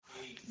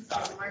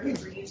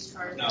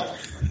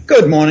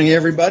Good morning,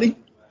 everybody.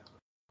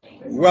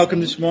 Welcome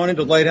this morning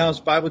to Lighthouse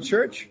Bible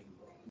Church.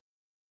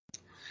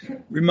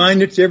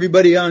 Reminder to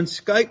everybody on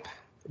Skype,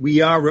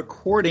 we are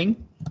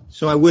recording,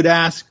 so I would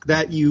ask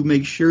that you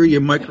make sure your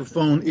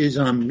microphone is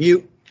on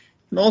mute.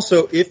 And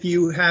also, if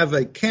you have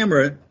a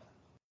camera,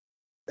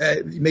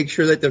 make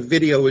sure that the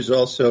video is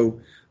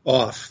also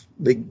off,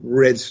 big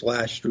red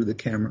slash through the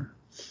camera.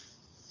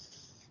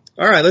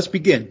 All right, let's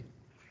begin.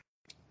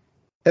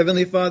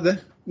 Heavenly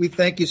Father, we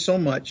thank you so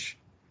much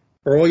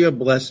for all your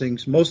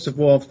blessings. Most of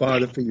all,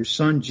 Father, for your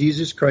Son,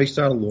 Jesus Christ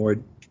our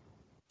Lord.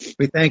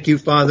 We thank you,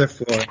 Father,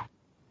 for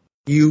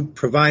you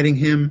providing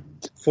him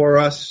for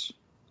us,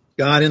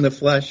 God in the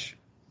flesh.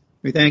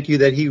 We thank you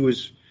that he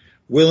was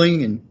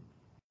willing and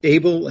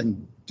able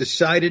and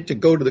decided to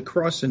go to the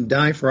cross and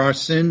die for our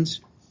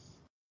sins,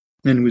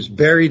 and was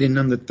buried, and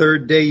on the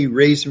third day you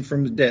raised him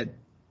from the dead,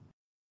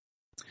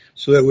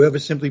 so that whoever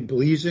simply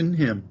believes in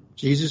him,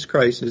 Jesus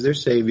Christ, as their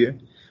Savior,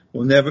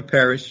 will never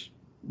perish,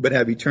 but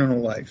have eternal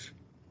life.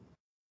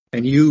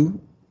 And you,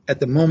 at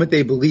the moment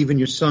they believe in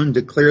your Son,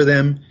 declare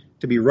them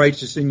to be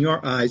righteous in your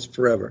eyes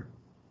forever.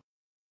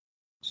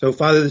 So,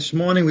 Father, this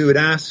morning we would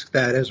ask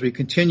that as we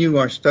continue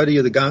our study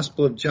of the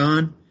Gospel of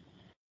John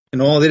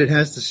and all that it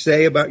has to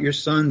say about your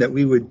Son, that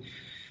we would,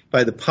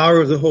 by the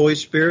power of the Holy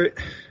Spirit,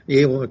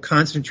 be able to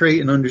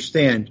concentrate and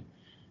understand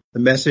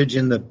the message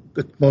and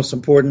most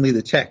importantly,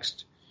 the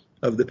text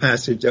of the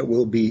passage that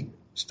we'll be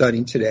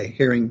studying today,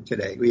 hearing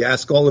today. We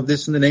ask all of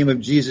this in the name of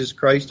Jesus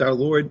Christ, our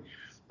Lord.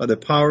 By the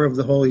power of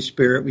the Holy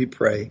Spirit, we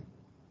pray.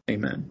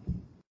 Amen.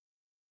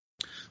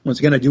 Once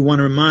again, I do want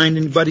to remind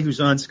anybody who's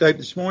on Skype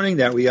this morning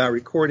that we are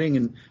recording.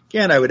 And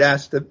again, I would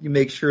ask that you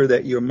make sure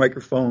that your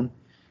microphone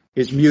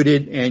is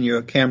muted and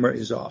your camera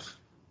is off.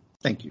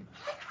 Thank you.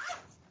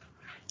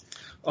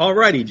 All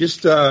righty,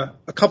 just a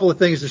couple of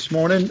things this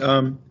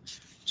morning.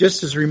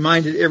 Just as a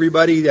reminder to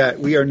everybody that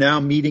we are now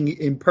meeting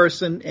in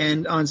person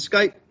and on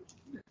Skype.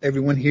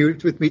 Everyone here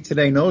with me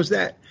today knows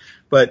that.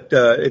 But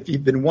if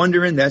you've been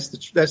wondering, that's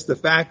the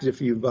fact.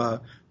 If you've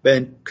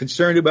been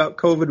concerned about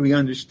COVID, we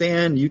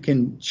understand. You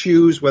can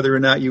choose whether or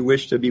not you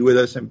wish to be with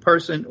us in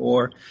person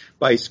or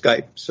by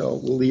Skype. So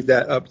we'll leave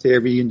that up to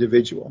every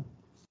individual.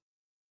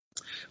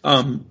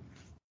 A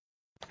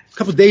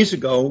couple of days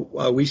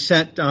ago, we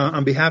sent,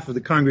 on behalf of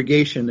the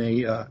congregation,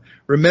 a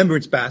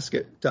remembrance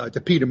basket to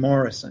Peter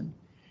Morrison.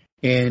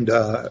 And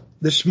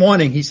this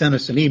morning, he sent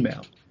us an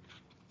email.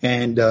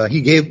 And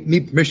he gave me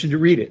permission to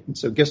read it. And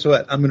so guess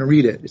what? I'm going to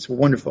read it. It's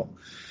wonderful.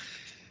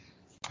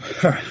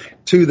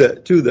 To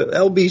the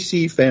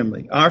LBC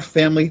family, our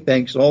family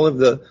thanks all of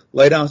the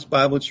Lighthouse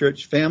Bible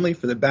Church family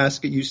for the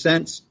basket you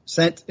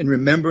sent in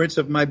remembrance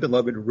of my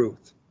beloved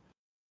Ruth.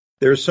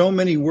 There are so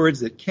many words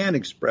that can't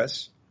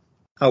express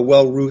how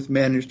well Ruth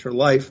managed her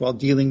life while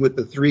dealing with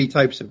the 3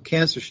 types of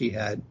cancer she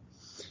had.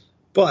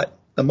 But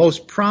the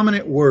most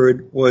prominent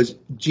word was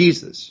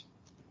Jesus.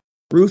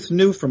 Ruth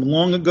knew from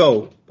long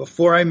ago,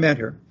 before I met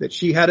her, that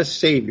she had a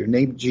Savior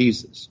named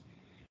Jesus.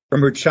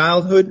 From her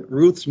childhood,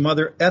 Ruth's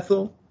mother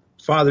Ethel,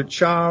 father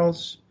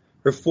Charles,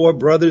 her 4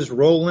 brothers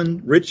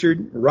Roland,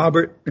 Richard,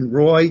 Robert, and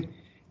Roy,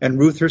 and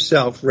Ruth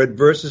herself read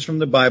verses from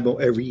the Bible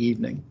every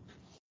evening.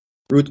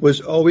 Ruth was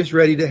always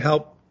ready to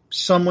help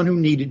someone who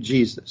needed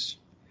Jesus.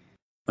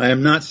 I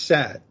am not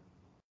sad.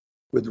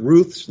 With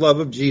Ruth's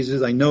love of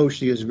Jesus, I know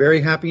she is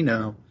very happy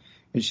now,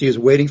 and she is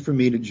waiting for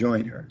me to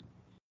join her.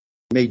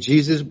 May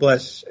Jesus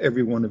bless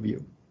every one of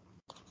you.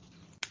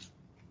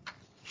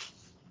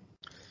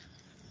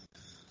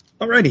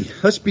 Alrighty,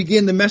 let's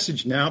begin the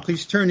message now.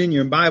 Please turn in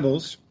your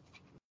Bibles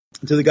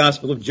to the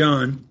Gospel of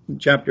John,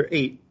 chapter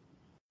 8.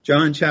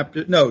 John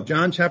chapter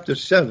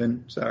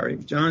 7,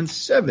 John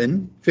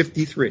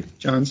 7:53.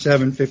 John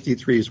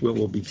 7:53 is where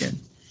we'll begin.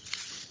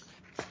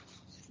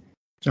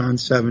 John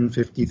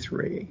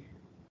 7:53.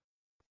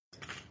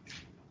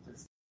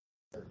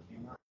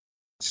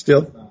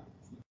 Still?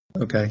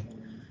 Okay.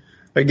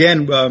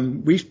 Again,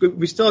 we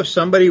still have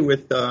somebody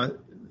with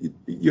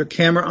your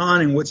camera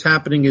on, and what's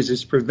happening is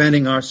it's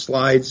preventing our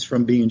slides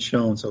from being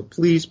shown. So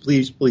please,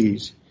 please,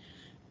 please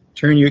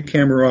turn your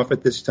camera off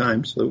at this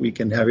time so that we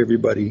can have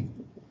everybody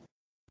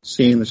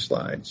seeing the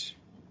slides.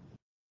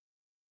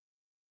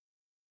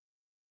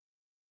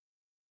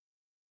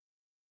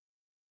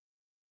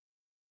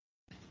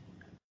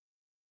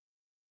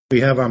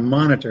 We have our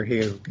monitor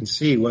here who can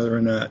see whether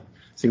or not.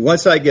 See,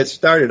 once I get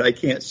started, I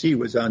can't see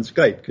what's on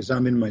Skype because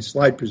I'm in my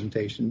slide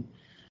presentation.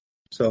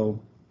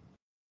 So,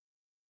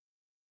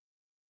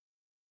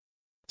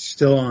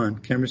 still on.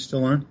 Camera's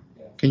still on?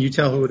 Can you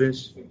tell who it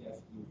is?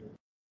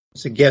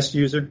 It's a guest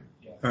user?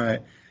 Yeah. All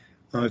right.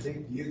 I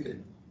think you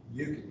could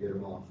get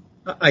them off.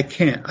 I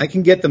can't. I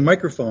can get the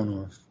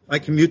microphone off. I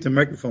can mute the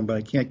microphone, but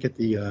I can't get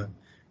the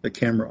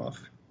camera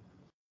off.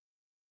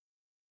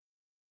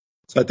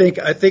 So I think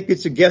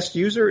it's a guest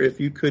user. If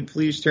you could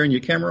please turn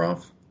your camera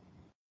off.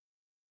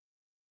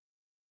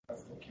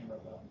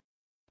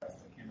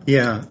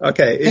 Yeah.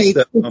 Okay.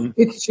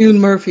 It's June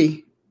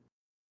Murphy.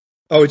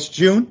 Oh, it's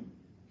June?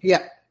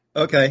 Yeah.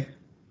 Okay.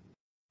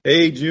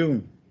 Hey,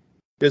 June.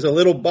 there's a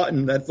little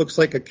button that looks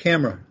like a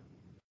camera.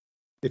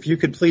 If you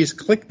could please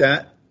click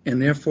that,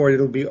 and therefore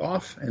it'll be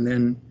off, and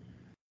then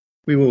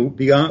we will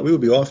be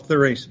off to the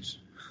races.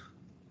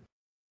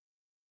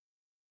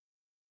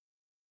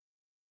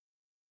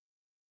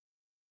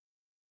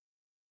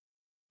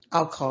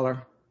 I'll call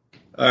her.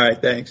 All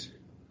right, thanks.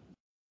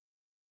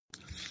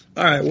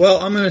 All right, well,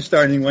 I'm going to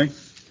start anyway.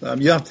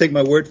 You have to take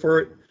my word for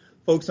it,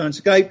 folks on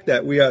Skype,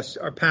 that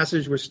our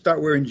passage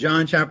we're in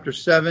John chapter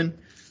 7.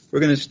 We're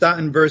going to start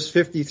in verse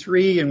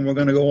 53, and we're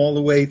going to go all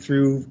the way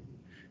through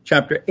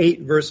chapter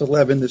 8, verse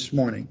 11 this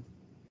morning.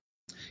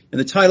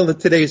 And the title of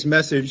today's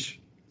message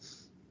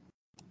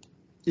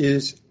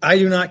is, I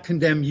do not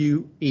condemn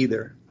you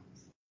either.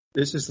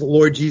 This is the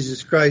Lord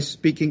Jesus Christ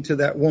speaking to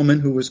that woman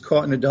who was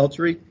caught in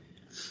adultery.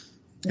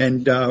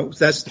 And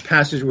that's the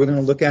passage we're going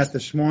to look at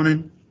this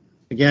morning.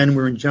 Again,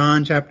 we're in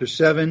John chapter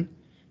 7,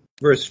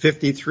 verse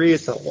 53.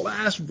 It's the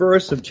last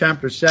verse of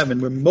chapter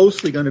 7. We're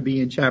mostly going to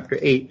be in chapter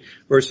 8,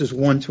 verses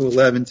 1 to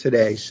 11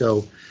 today.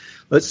 So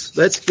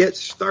let's get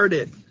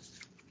started.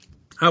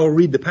 I will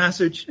read the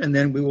passage, and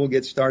then we will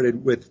get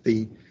started with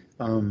the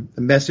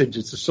message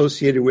that's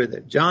associated with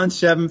it. John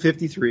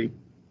 7:53.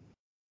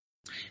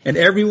 And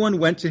everyone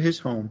went to his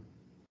home.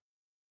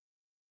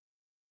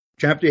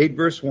 Chapter 8,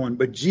 verse 1.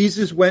 But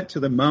Jesus went to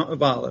the Mount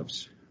of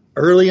Olives.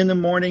 Early in the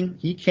morning,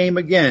 he came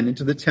again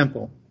into the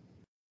temple.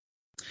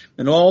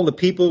 And all the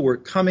people were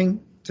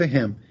coming to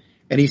him.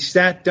 And he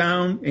sat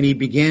down and he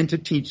began to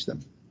teach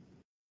them.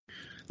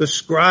 The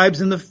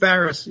scribes and the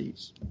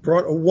Pharisees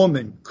brought a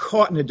woman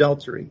caught in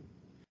adultery.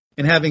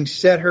 And having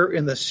set her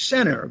in the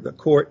center of the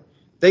court,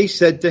 they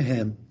said to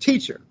him,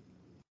 Teacher,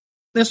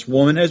 this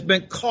woman has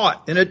been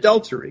caught in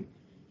adultery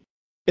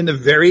in the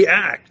very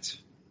act.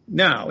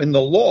 Now, in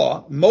the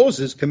law,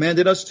 Moses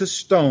commanded us to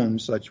stone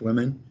such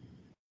women.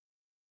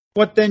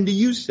 What then do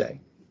you say?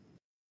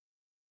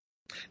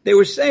 They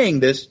were saying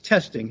this,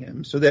 testing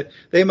him, so that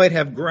they might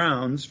have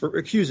grounds for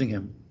accusing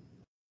him.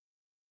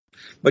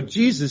 But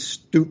Jesus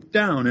stooped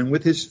down and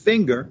with his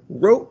finger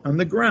wrote on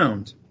the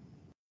ground.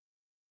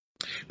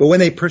 But when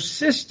they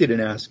persisted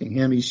in asking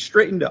him, he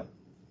straightened up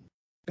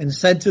and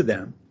said to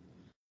them,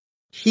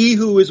 He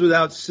who is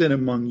without sin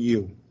among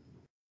you,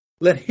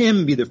 let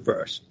him be the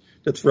first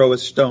to throw a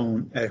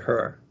stone at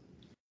her.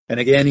 And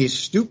again he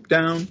stooped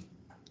down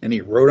and he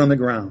wrote on the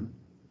ground.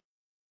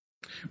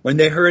 When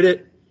they heard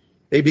it,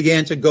 they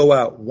began to go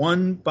out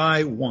one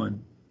by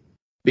one,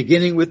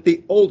 beginning with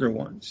the older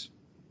ones.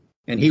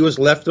 And he was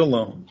left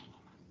alone,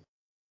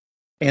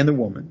 and the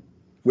woman,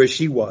 where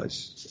she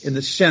was, in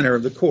the center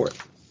of the court.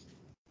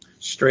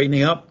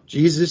 Straightening up,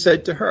 Jesus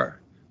said to her,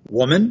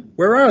 Woman,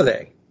 where are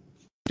they?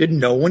 Did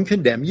no one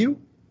condemn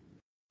you?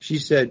 She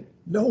said,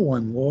 No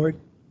one, Lord.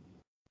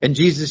 And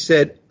Jesus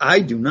said, I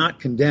do not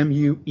condemn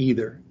you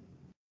either.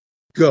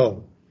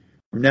 Go.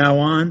 From now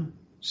on,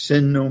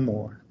 sin no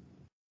more.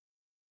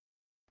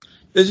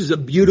 This is a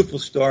beautiful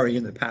story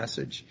in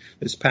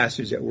this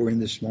passage that we're in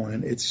this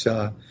morning. It's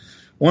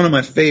one of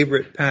my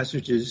favorite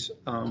passages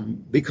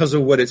because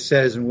of what it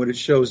says and what it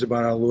shows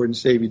about our Lord and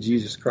Savior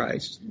Jesus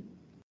Christ.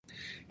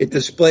 It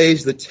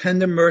displays the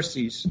tender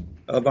mercies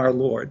of our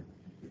Lord.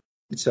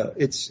 It's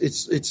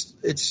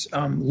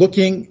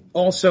looking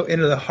also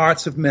into the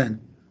hearts of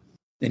men,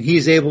 and he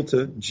is able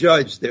to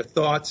judge their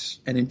thoughts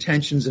and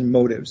intentions and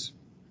motives.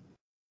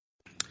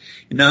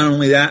 And not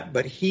only that,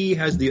 but he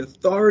has the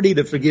authority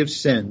to forgive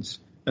sins,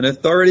 an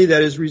authority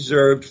that is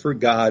reserved for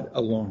God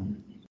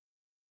alone.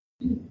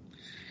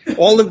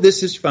 All of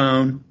this is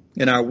found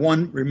in our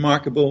one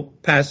remarkable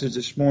passage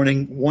this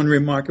morning, one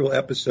remarkable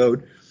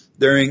episode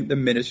during the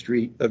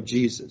ministry of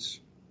Jesus.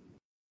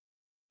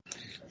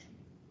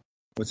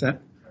 What's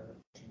that?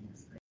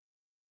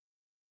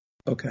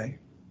 Okay.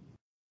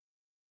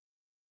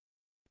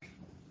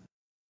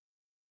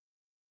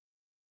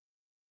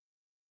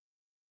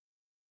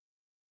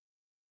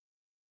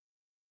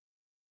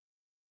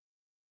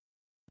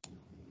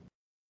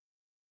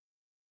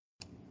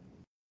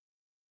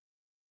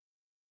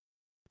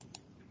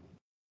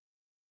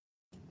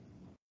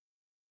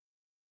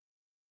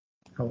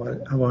 How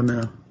about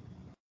now?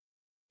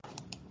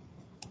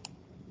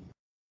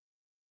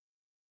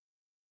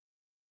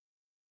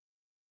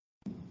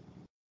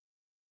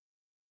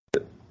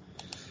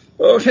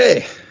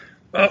 Okay.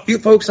 Well, you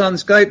folks on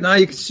Skype, now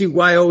you can see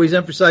why I always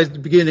emphasize at the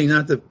beginning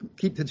not to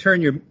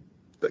turn your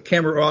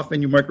camera off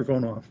and your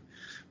microphone off.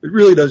 It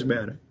really does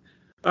matter.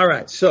 All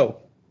right.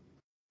 So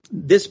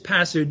this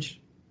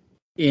passage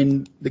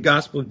in the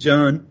Gospel of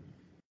John,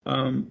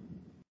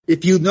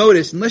 if you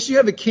notice, unless you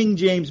have a King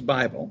James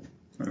Bible,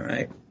 all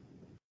right,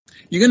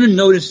 you're going to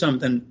notice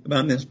something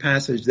about this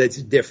passage that's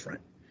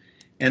different.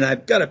 And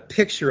I've got a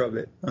picture of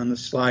it on the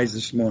slides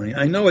this morning.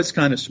 I know it's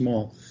kind of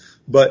small,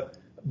 but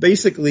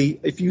basically,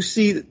 if you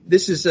see,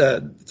 this is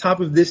the top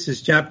of this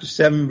is chapter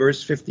 7,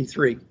 verse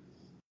 53.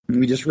 And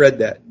we just read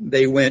that.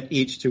 They went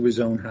each to his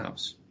own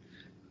house.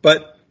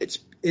 But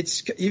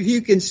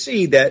you can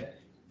see that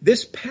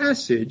this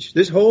passage,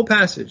 this whole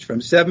passage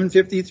from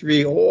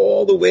 7:53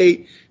 all the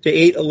way to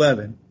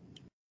 8:11,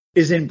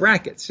 is in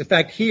brackets. In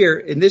fact, here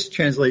in this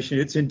translation,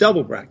 it's in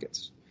double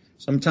brackets.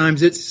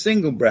 Sometimes it's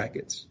single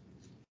brackets.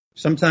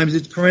 Sometimes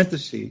it's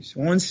parentheses.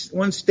 One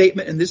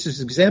statement, and this is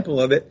an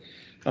example of it,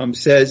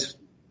 says,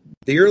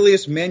 the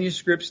earliest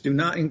manuscripts do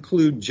not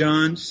include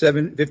John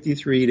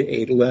 7:53 to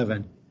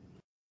 8:11.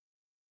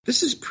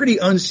 This is pretty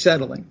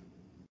unsettling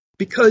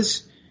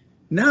because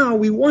now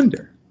we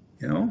wonder,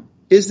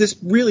 is this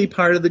really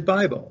part of the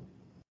Bible?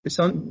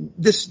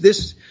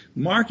 This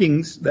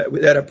markings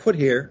that are put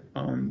here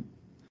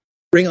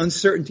bring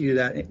uncertainty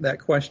to that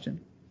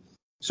question.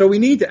 So we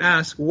need to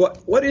ask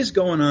what is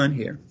going on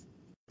here.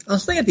 I'll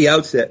say at the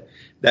outset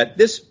that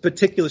this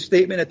particular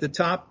statement at the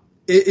top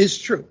is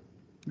true.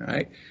 All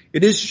right,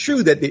 it is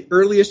true that the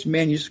earliest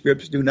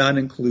manuscripts do not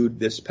include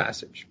this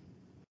passage.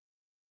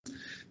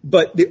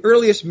 But the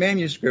earliest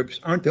manuscripts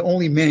aren't the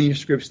only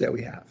manuscripts that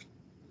we have.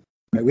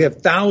 Right? We have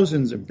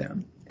thousands of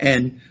them.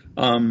 And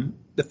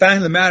the fact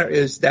of the matter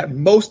is that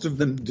most of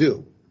them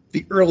do.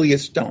 The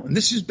earliest don't. And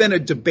this has been a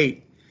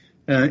debate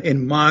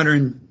in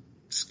modern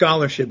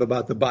scholarship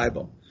about the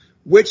Bible.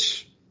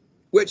 Which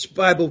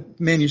Bible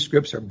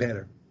manuscripts are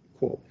better?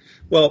 Quote.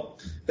 Well,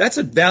 that's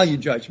a value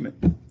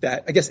judgment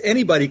that I guess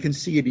anybody can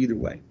see it either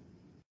way.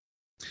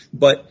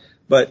 But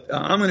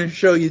I'm going to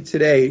show you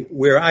today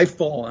where I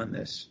fall on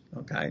this.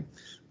 Okay,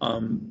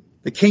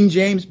 the King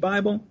James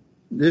Bible,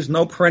 there's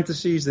no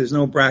parentheses, there's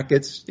no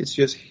brackets. It's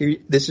just here.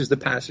 This is the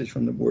passage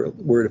from the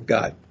Word of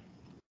God.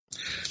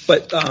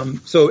 But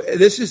so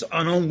this is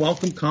an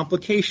unwelcome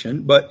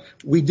complication, but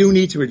we do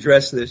need to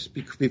address this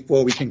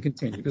before we can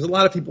continue, because a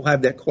lot of people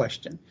have that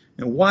question.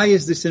 Why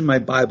is this in my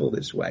Bible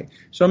this way?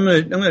 So I'm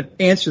going to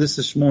answer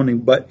this morning,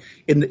 but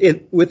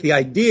with the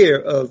idea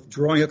of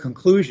drawing a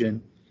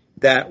conclusion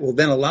that will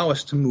then allow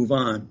us to move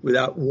on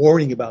without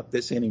worrying about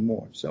this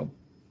anymore. So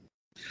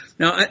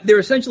now there are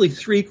essentially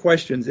three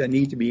questions that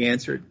need to be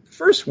answered. The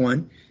first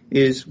one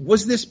is,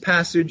 was this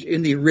passage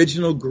in the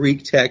original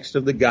Greek text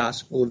of the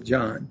Gospel of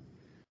John?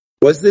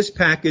 Was this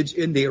passage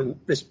in the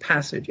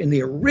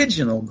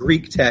original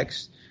Greek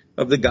text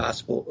of the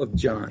Gospel of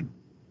John?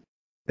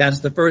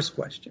 That's the first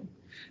question.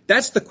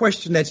 That's the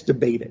question that's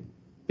debated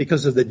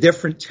because of the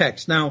different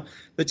texts. Now,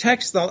 the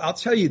text, I'll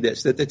tell you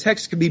this, that the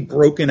text can be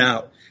broken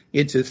out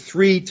into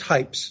three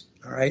types,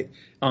 all right?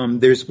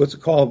 There's what's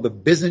called the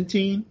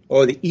Byzantine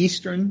or the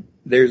Eastern.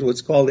 There's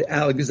what's called the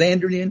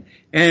Alexandrian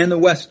and the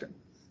Western.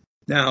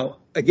 Now,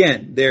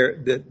 again,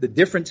 the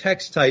different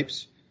text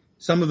types,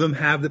 some of them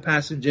have the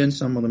passage in,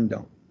 some of them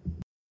don't.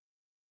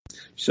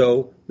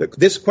 So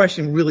this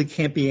question really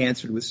can't be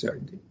answered with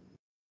certainty.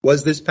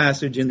 Was this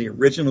passage in the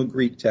original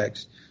Greek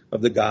text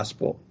of the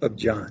Gospel of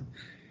John?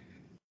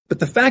 But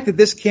the fact that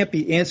this can't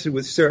be answered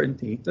with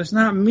certainty does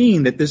not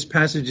mean that this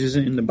passage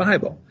isn't in the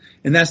Bible.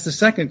 And that's the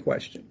second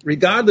question.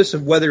 Regardless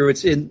of whether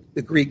it's in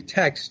the Greek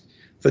text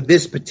for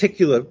this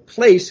particular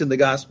place in the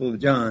Gospel of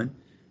John,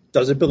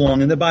 does it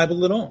belong in the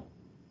Bible at all?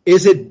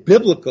 Is it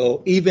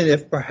biblical, even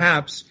if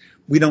perhaps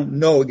we don't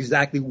know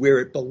exactly where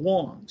it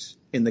belongs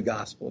in the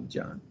Gospel of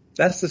John?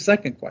 That's the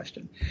second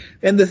question.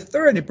 And the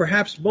third, and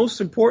perhaps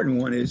most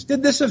important one, is,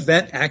 did this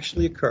event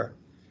actually occur?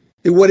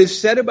 Did what is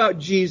said about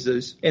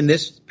Jesus in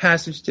this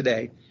passage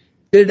today,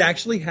 did it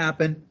actually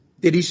happen?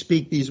 Did he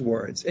speak these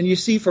words? And you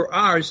see, for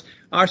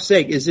our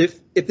sake, is if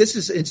this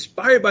is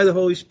inspired by the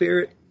Holy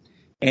Spirit,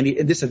 and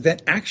this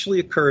event actually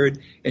occurred,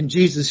 and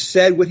Jesus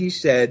said what he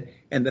said,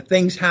 and the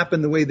things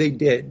happened the way they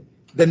did,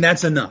 then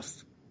that's enough.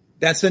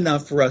 That's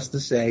enough for us to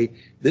say,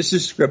 this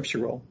is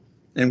scriptural.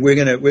 And we're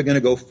gonna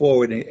go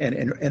forward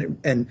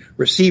and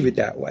receive it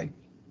that way.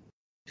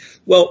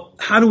 Well,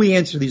 how do we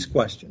answer these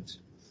questions?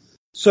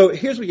 So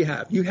here's what you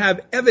have. You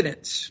have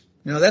evidence.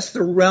 That's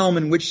the realm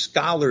in which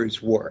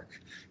scholars work.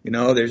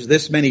 There's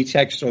this many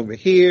texts over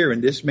here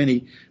and this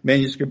many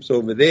manuscripts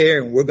over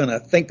there, and we're going to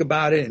think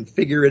about it and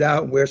figure it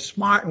out. And we're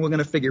smart and we're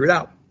going to figure it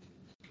out.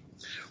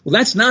 Well,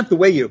 that's not the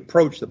way you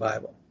approach the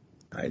Bible.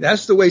 Right?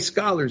 That's the way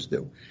scholars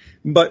do.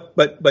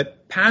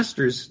 But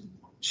pastors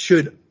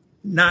should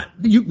not.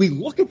 We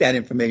look at that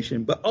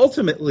information, but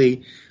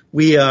ultimately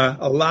we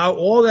allow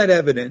all that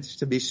evidence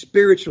to be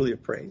spiritually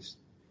appraised.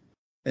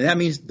 And that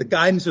means the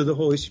guidance of the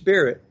Holy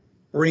Spirit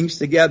brings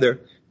together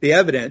the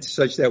evidence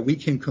such that we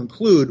can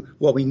conclude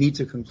what we need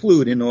to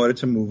conclude in order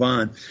to move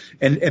on.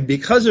 And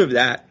because of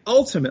that,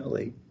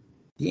 ultimately,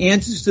 the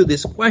answers to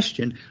this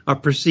question are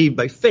perceived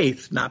by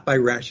faith, not by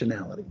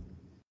rationality.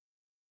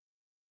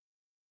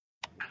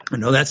 I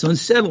know that's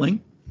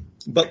unsettling,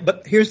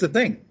 but here's the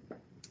thing.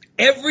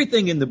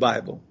 Everything in the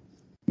Bible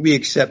we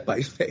accept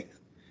by faith.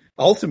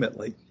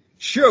 Ultimately,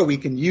 sure, we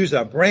can use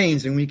our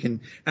brains and we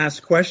can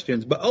ask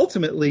questions, but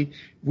ultimately,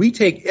 we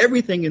take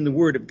everything in the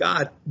Word of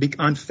God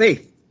on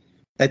faith,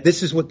 that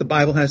this is what the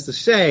Bible has to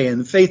say,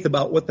 and faith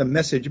about what the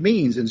message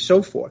means, and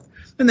so forth.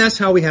 And that's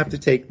how we have to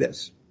take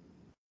this.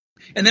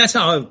 And that's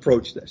how I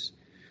approach this.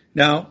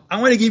 Now,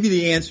 I want to give you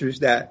the answers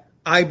that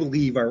I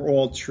believe are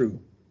all true,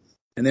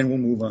 and then we'll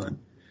move on.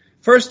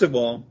 First of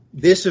all,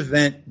 this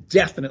event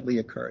definitely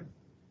occurred.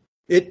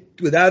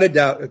 It, without a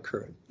doubt,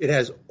 occurred. It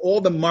has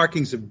all the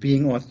markings of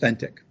being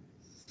authentic.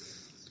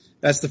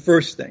 That's the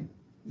first thing.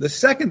 the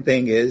second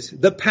thing is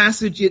the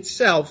passage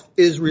itself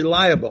is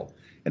reliable.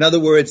 In other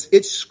words,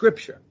 it's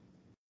scripture.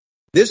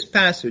 This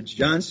passage,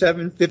 John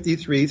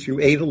 7:53 through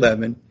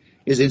 8:11,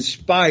 is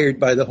inspired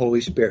by the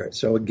Holy Spirit.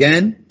 So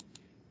again,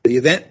 the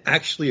event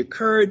actually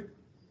occurred.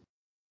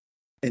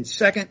 And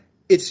second,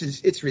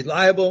 it's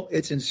reliable.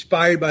 It's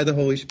inspired by the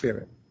Holy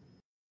Spirit.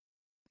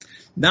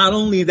 Not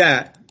only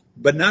that,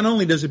 but not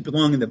only does it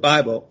belong in the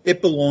Bible,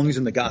 it belongs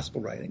in the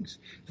gospel writings.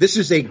 This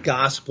is a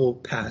gospel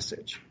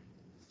passage.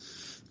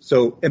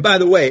 So, and by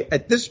the way,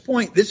 at this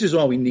point, this is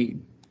all we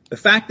need. The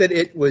fact that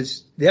it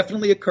was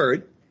definitely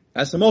occurred,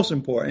 that's the most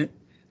important.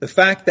 The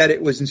fact that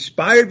it was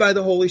inspired by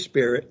the Holy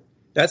Spirit,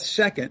 that's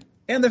second.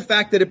 And the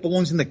fact that it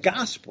belongs in the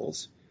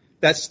Gospels,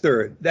 that's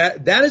third.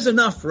 That is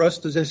enough for us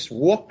to just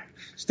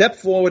step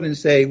forward and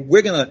say,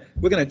 we're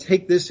gonna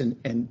take this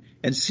and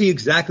see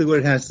exactly what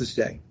it has to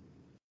say.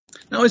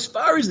 Now, as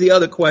far as the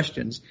other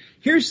questions,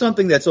 here's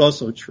something that's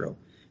also true.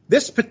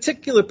 This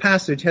particular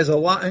passage has a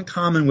lot in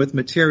common with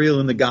material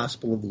in the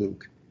Gospel of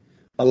Luke.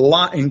 A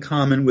lot in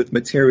common with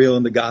material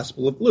in the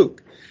Gospel of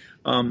Luke.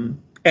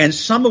 And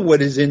some of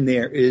what is in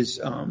there is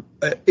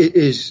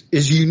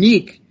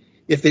unique.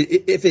 If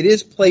it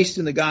is placed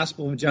in the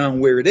Gospel of John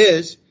where it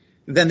is,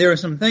 then there are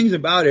some things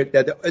about it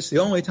that it's the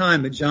only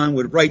time that John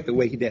would write the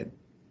way he did.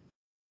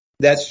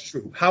 That's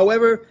true.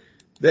 However,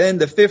 then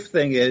the fifth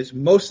thing is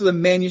most of the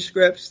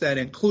manuscripts that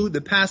include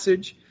the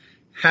passage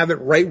have it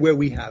right where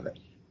we have it.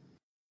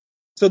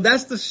 So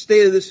that's the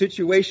state of the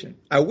situation.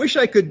 I wish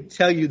I could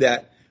tell you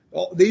that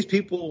these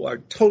people are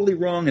totally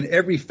wrong in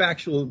every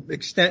factual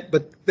extent,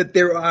 but that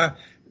there are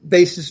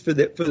bases for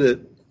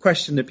the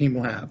question that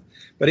people have.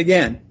 But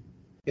again,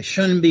 it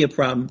shouldn't be a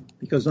problem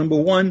because number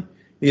one,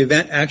 the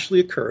event actually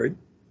occurred.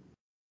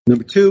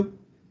 Number two,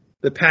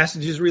 the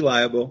passage is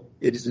reliable.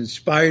 It is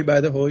inspired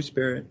by the Holy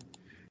Spirit.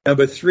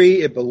 Number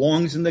three, it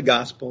belongs in the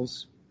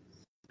Gospels.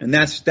 And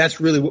that's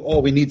really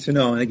all we need to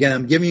know. And again,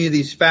 I'm giving you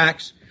these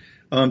facts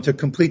to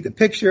complete the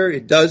picture.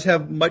 It does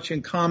have much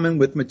in common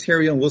with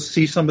material. We'll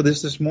see some of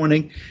this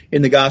morning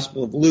in the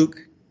Gospel of Luke.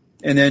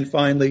 And then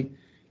finally,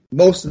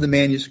 most of the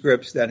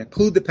manuscripts that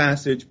include the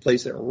passage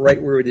place it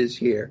right where it is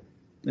here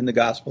in the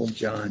Gospel of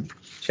John,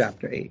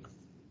 chapter 8.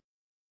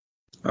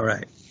 All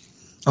right.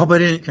 I hope I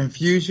didn't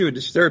confuse you or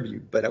disturb you,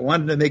 but I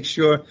wanted to make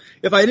sure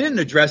if I didn't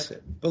address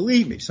it,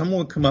 believe me, someone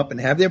would come up and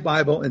have their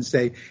Bible and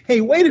say, hey,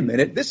 wait a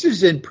minute, this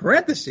is in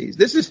parentheses.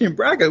 This is in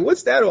bracket.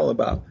 What's that all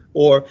about?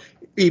 Or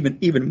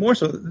even more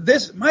so,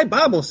 my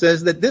Bible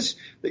says that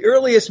the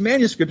earliest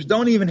manuscripts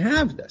don't even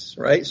have this,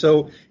 right?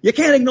 So you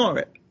can't ignore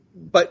it.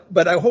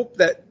 But I hope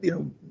that,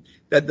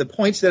 that the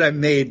points that I've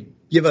made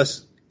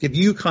give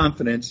you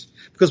confidence,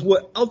 because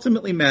what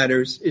ultimately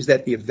matters is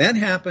that the event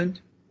happened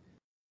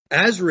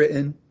as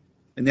written,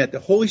 and that the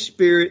Holy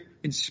Spirit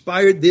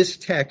inspired this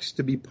text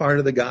to be part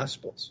of the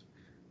Gospels.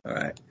 All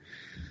right.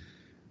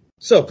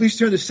 So please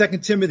turn to 2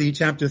 Timothy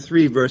chapter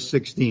 3, verse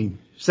 16.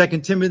 2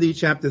 Timothy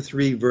chapter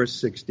 3, verse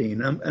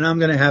 16. And I'm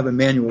going to have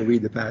Emmanuel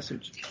read the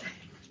passage.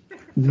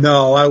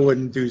 No, I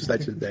wouldn't do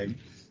such a thing.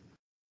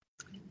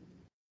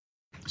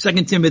 2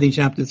 Timothy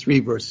chapter 3,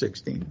 verse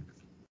 16.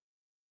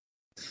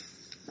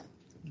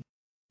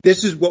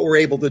 This is what we're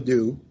able to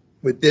do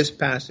with this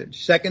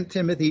passage. 2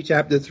 Timothy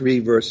chapter 3,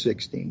 verse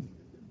 16.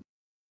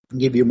 I'll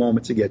give you a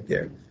moment to get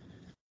there.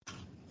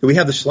 Do we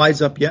have the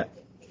slides up yet?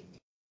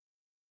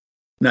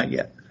 Not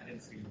yet. I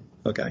didn't see them.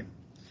 Okay.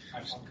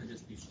 My phone could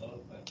just be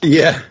slow. But...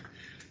 Yeah.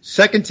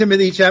 2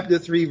 Timothy chapter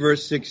 3,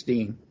 verse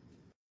 16.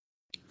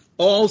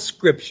 All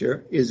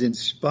scripture is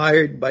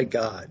inspired by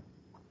God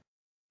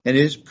and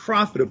is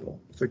profitable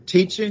for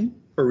teaching,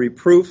 for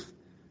reproof,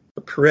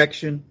 for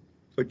correction,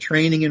 for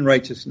training in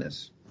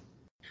righteousness,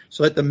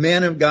 so that the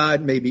man of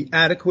God may be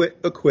adequate,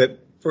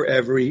 equipped for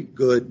every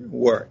good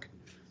work.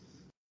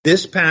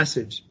 This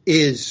passage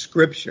is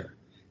scripture.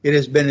 It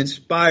has been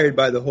inspired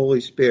by the Holy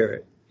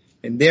Spirit,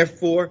 and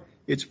therefore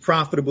it's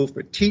profitable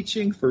for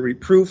teaching, for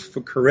reproof,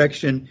 for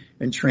correction,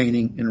 and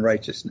training in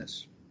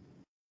righteousness.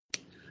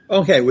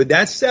 Okay, with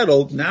that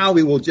settled, now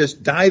we will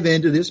just dive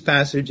into this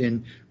passage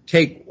and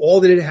take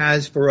all that it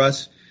has for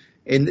us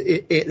and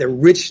the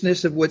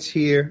richness of what's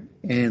here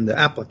and the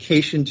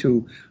application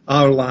to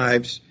our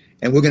lives.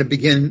 And we're going to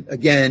begin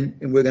again,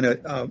 and we're going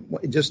to,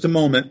 in just a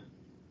moment,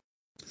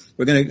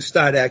 we're going to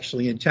start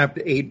actually in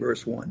chapter 8,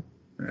 verse 1.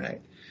 All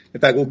right.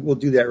 In fact, we'll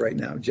do that right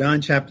now.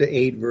 John chapter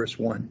 8, verse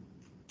 1.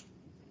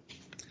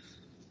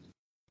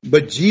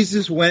 But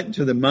Jesus went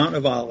to the Mount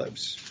of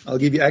Olives. I got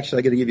to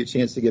give you a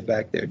chance to get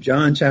back there.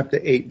 John chapter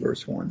 8,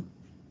 verse 1.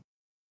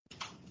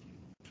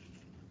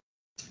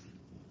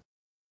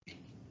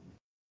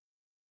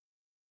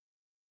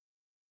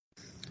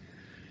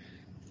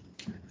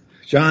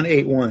 John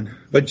 8:1.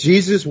 But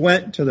Jesus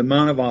went to the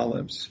Mount of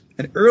Olives,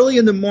 and early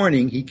in the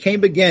morning he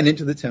came again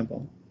into the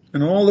temple,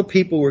 and all the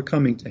people were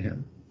coming to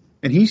him.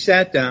 And he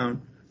sat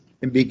down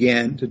and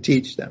began to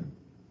teach them.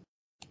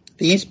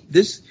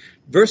 This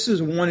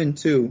verses 1 and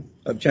 2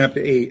 of chapter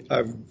 8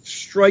 are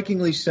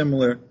strikingly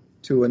similar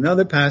to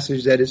another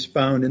passage that is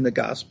found in the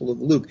Gospel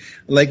of Luke.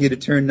 I'd like you to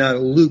turn now to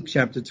Luke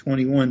chapter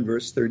 21,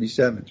 verse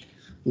 37.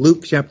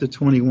 Luke chapter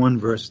 21,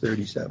 verse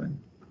 37.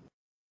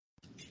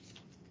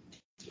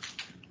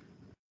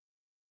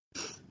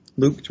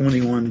 Luke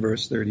 21,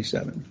 verse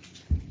 37.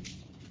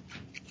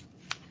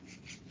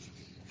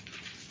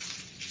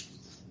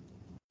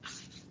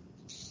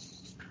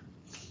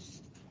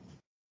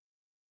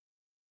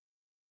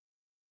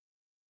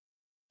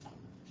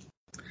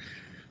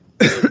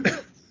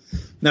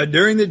 Now,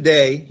 during the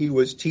day, he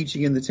was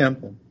teaching in the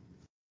temple.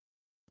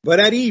 But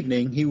at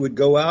evening, he would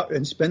go out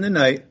and spend the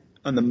night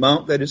on the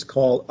mount that is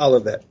called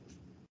Olivet.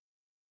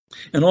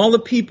 And all the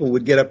people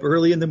would get up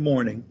early in the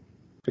morning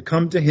to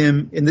come to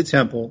him in the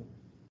temple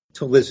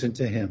to listen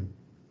to him.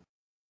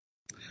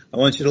 I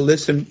want you to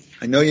listen.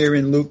 I know you're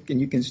in Luke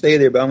and you can stay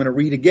there, but I'm going to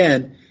read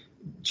again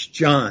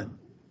John.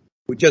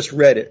 We just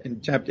read it in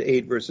chapter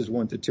 8, verses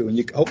 1 to 2,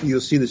 and hopefully you'll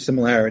see the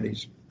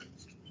similarities.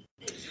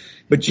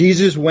 But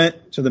Jesus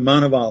went to the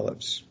Mount of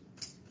Olives.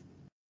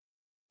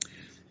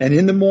 And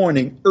in the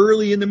morning,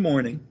 early in the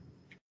morning,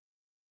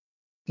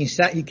 he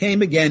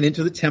came again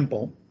into the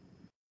temple,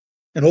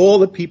 and all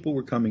the people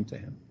were coming to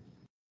him.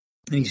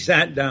 And he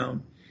sat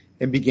down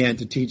and began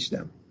to teach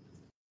them.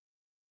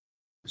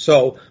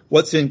 So,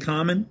 what's in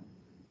common?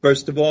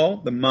 First of all,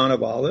 the Mount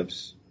of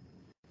Olives.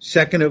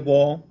 Second of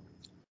all,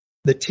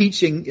 the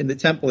teaching in the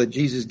temple that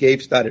Jesus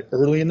gave started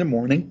early in the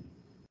morning.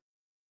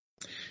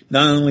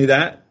 Not only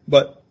that,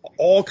 but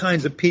all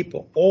kinds of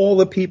people, all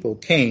the people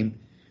came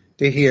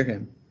to hear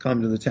him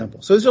come to the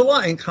temple. So there's a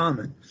lot in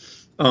common.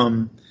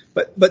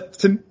 But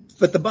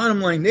the bottom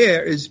line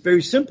there is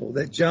very simple,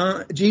 that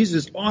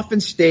Jesus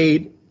often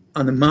stayed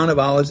on the Mount of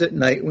Olives at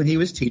night when he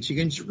was teaching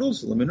in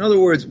Jerusalem. In other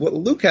words, what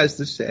Luke has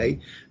to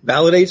say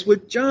validates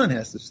what John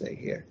has to say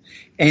here.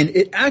 And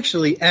it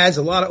actually adds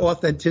a lot of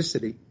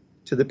authenticity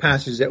to the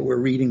passage that we're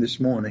reading this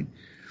morning.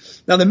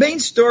 Now, the main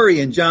story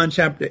in John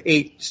chapter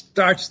 8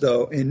 starts,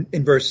 though, in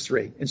verse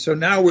 3. And so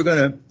now we're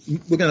going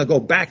to go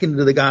back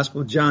into the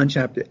Gospel of John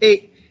chapter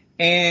 8,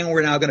 and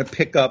we're now going to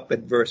pick up at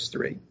verse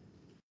 3.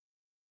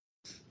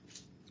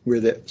 Where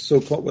the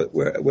so-called,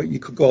 what you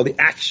could call the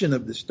action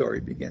of the story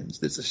begins.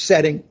 There's a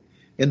setting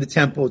in the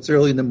temple. It's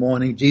early in the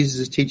morning.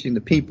 Jesus is teaching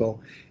the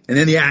people. And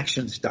then the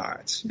action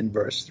starts in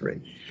verse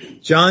 3.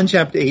 John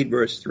chapter 8,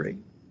 verse 3.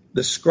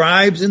 The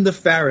scribes and the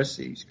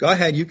Pharisees. Go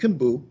ahead, you can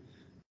boo.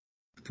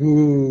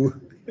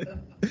 Boo.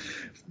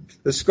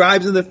 The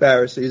scribes and the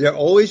Pharisees, they're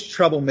always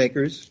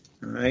troublemakers,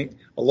 all right,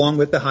 along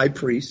with the high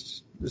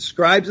priests. The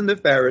scribes and the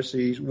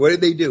Pharisees, what did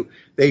they do?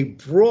 They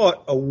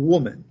brought a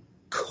woman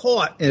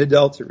caught in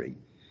adultery,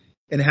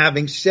 and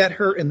having set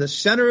her in the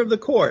center of the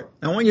court.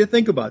 I want you to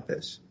think about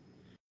this.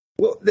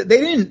 Well,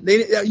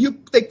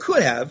 they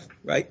could have,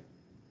 right?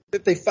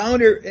 If they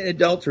found her in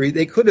adultery,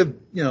 they could have,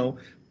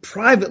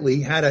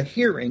 privately had a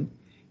hearing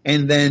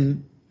and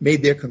then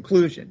made their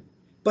conclusion.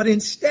 But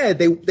instead,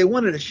 they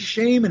wanted to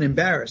shame and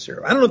embarrass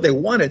her. I don't know if they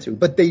wanted to,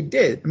 but they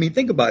did. I mean,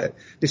 think about it.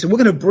 They said, we're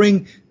going to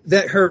bring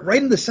her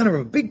right in the center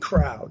of a big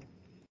crowd,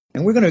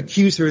 and we're going to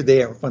accuse her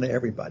there in front of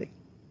everybody.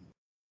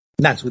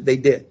 And that's what they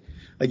did.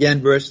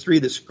 Again, verse 3,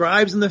 the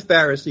scribes and the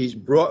Pharisees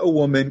brought a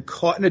woman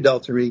caught in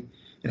adultery,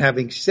 and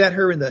having set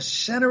her in the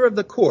center of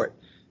the court,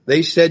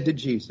 they said to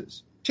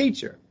Jesus,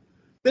 Teacher,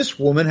 this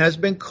woman has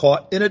been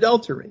caught in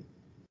adultery,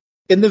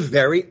 in the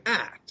very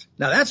act.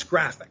 Now that's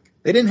graphic.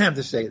 They didn't have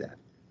to say that,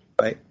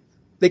 right?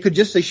 They could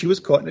just say she was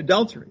caught in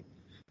adultery.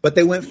 But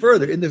they went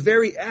further, in the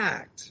very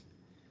act.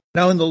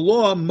 Now in the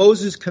law,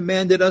 Moses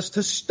commanded us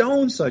to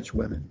stone such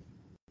women.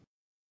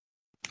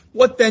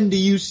 What then do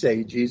you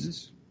say,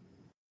 Jesus?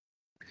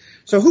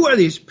 So who are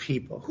these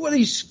people? Who are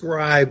these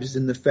scribes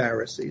and the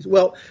Pharisees?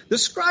 Well, the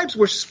scribes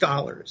were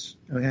scholars.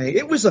 Okay,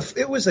 it was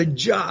a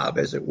job,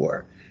 as it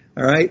were.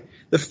 All right,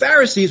 the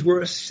Pharisees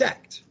were a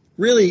sect,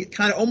 really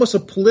kind of almost a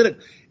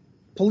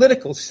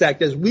political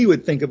sect as we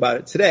would think about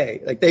it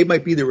today. Like they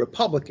might be the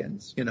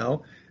Republicans,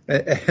 and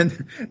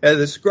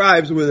the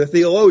scribes were the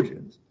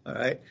theologians. All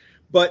right,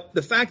 but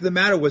the fact of the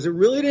matter was, it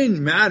really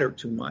didn't matter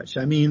too much.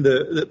 I mean,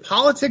 the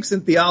politics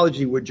and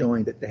theology were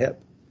joined at the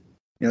hip.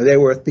 They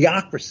were a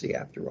theocracy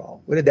after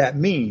all. What did that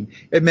mean?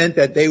 It meant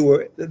that they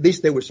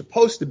were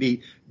supposed to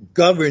be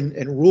governed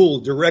and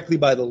ruled directly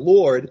by the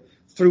Lord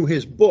through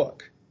his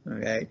book.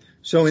 Okay.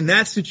 So in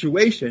that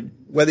situation,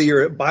 whether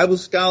you're a Bible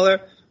scholar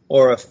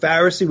or a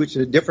Pharisee, which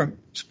is a different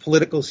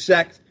political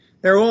sect,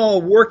 they're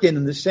all working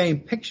in the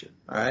same picture.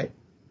 All right.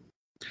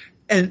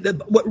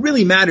 And what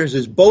really matters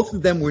is both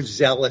of them were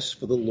zealous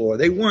for the Lord.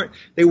 They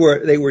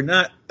were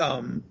not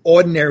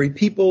ordinary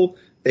people.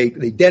 They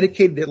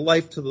dedicated their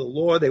life to the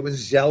Lord. They were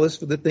zealous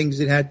for the things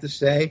it had to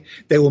say.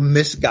 They were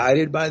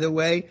misguided, by the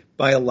way,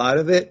 by a lot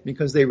of it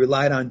because they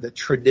relied on the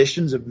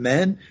traditions of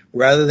men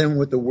rather than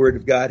what the Word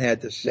of God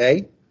had to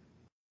say.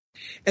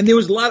 And there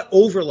was a lot of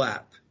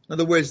overlap. In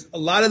other words, a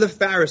lot of the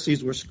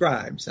Pharisees were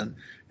scribes, and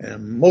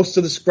most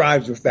of the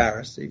scribes were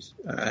Pharisees.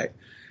 All right.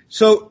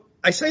 So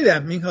I say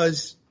that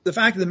because the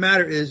fact of the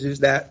matter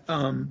is that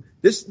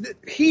this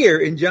here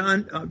in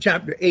John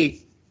chapter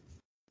 8,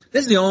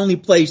 this is the only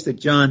place that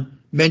John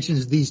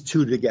mentions these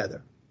two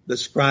together, the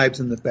scribes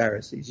and the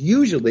Pharisees.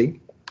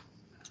 Usually,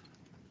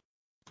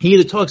 He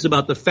either talks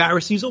about the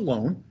Pharisees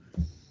alone,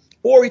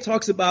 or he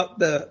talks about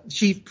the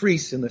chief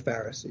priests and the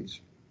Pharisees.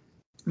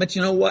 But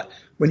you know what?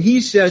 When he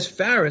says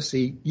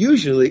Pharisee,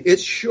 usually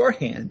it's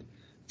shorthand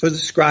for the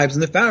scribes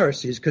and the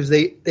Pharisees because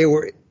they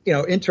were,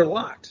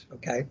 interlocked.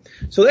 Okay,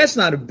 so that's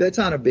not a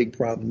big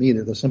problem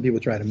either, though some people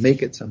try to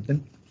make it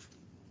something.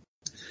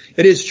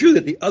 It is true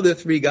that the other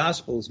three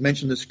Gospels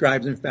mention the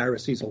scribes and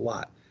Pharisees a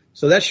lot.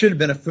 So that should have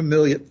been a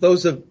familiar,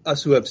 those of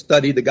us who have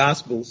studied the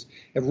Gospels,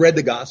 have read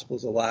the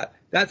Gospels a lot,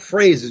 that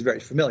phrase is very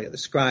familiar, the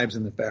scribes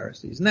and the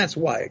Pharisees. And that's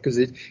why, because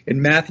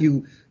in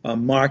Matthew,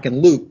 Mark,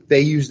 and Luke,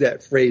 they use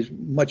that phrase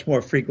much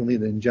more frequently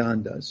than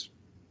John does.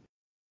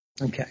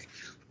 Okay.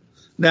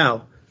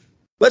 Now,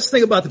 let's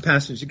think about the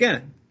passage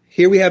again.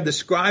 Here we have the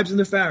scribes and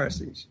the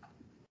Pharisees.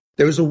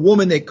 There was a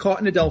woman they caught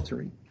in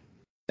adultery,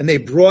 and they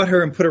brought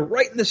her and put her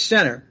right in the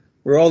center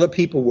where all the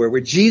people were,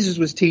 where Jesus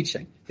was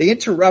teaching. They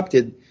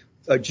interrupted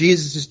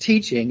Jesus'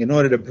 teaching in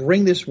order to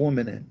bring this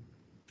woman in.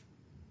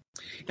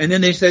 And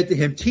then they said to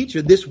him,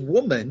 "Teacher, this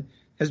woman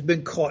has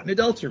been caught in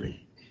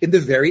adultery, in the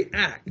very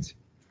act.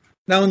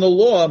 Now in the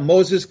law,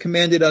 Moses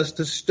commanded us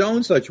to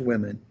stone such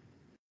women.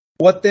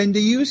 What then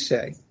do you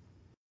say?"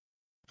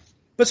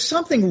 But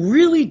something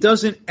really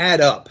doesn't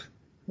add up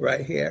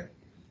right here.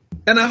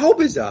 And I hope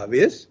it's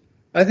obvious.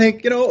 I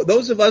think,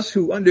 those of us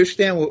who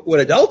understand what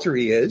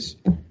adultery is,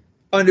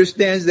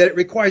 understands that it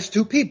requires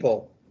two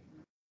people.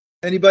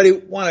 Anybody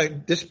want to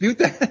dispute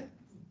that?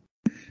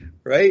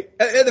 Right?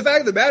 And the fact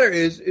of the matter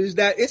is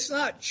that it's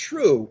not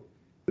true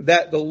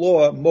that the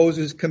law,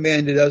 Moses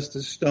commanded us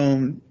to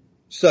stone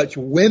such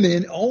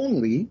women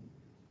only.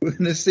 We're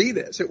going to see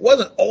this. It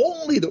wasn't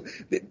only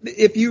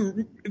if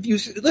you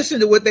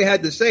listen to what they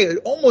had to say,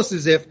 it's almost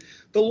as if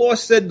the law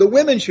said the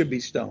women should be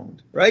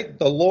stoned, right?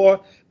 The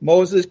law,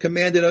 Moses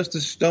commanded us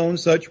to stone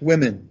such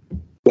women.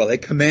 Well, they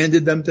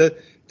commanded them to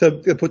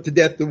put to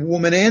death the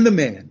woman and the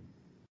man.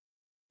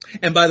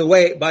 And by the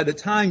way, by the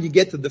time you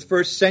get to the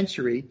first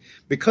century,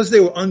 because they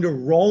were under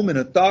Roman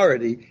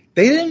authority,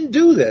 they didn't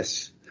do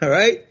this, all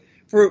right?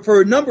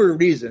 For a number of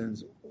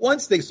reasons.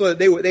 Once they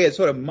had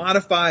sort of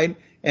modified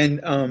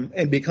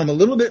and become a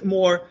little bit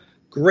more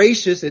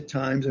gracious at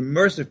times and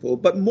merciful,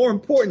 but more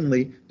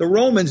importantly, the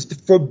Romans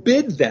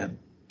forbid them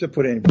to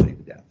put anybody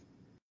to death.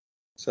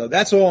 So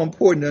that's all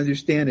important to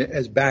understand it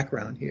as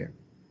background here.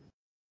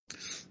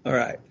 All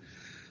right.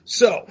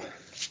 So,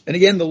 and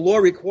again, the law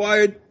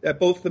required that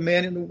both the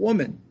man and the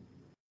woman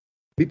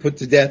be put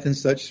to death in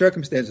such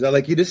circumstances. I'd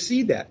like you to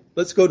see that.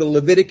 Let's go to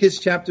Leviticus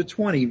chapter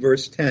 20,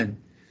 verse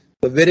 10.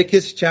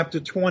 Leviticus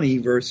chapter 20,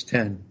 verse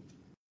 10.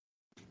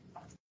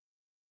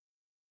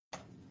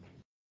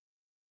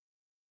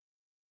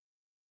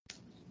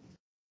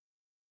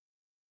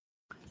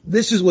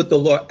 This is what the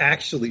law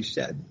actually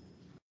said.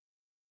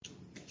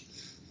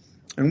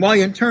 And while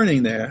you're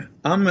turning there,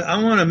 I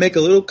want to make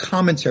a little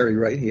commentary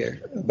right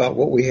here about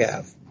what we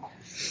have.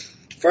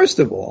 First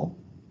of all,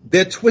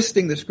 they're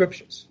twisting the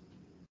scriptures.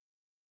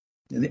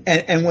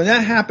 And when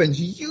that happens,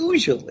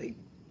 usually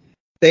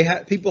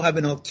people have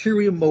an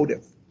ulterior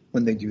motive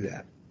when they do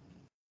that.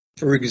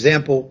 For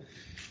example,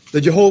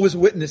 the Jehovah's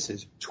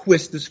Witnesses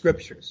twist the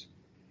scriptures.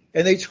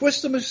 And they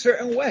twist them a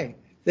certain way.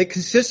 They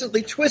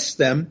consistently twist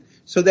them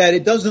so that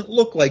it doesn't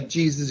look like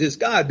Jesus is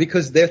God,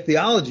 because their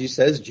theology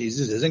says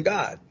Jesus isn't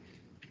God.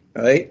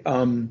 Right?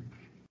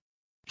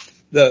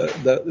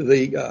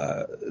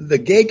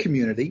 The gay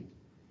community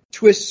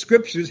twists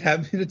scriptures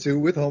having to do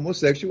with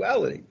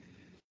homosexuality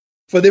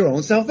for their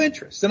own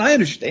self-interest. And I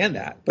understand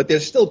that, but they're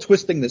still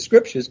twisting the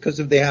scriptures because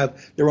they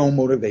have their own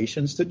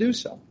motivations to do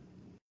so.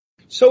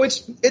 So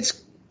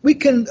we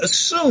can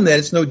assume that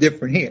it's no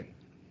different here.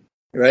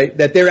 Right?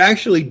 That they're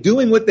actually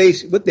doing what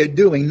they're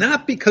doing,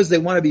 not because they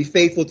want to be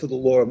faithful to the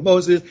law of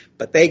Moses,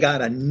 but they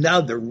got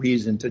another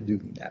reason to do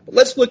that. But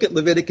let's look at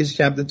Leviticus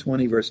chapter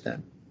 20, verse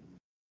 10.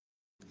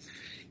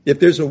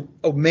 If there's a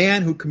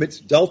man who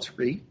commits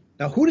adultery,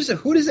 now who does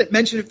it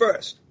mention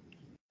first?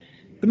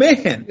 The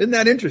man. Isn't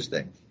that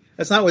interesting?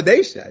 That's not what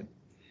they said.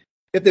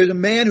 If there's a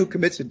man who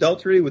commits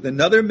adultery with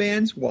another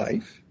man's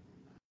wife,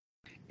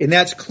 and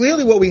that's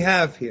clearly what we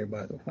have here,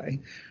 by the way,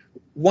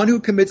 one who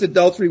commits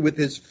adultery with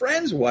his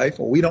friend's wife,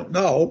 well, we don't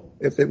know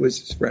if it was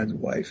his friend's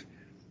wife.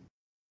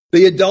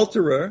 The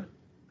adulterer,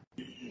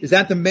 is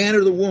that the man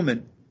or the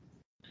woman?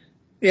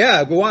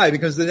 Yeah, but why?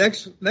 Because the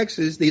next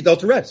is the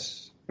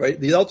adulteress, right?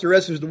 The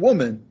adulteress is the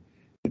woman.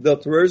 The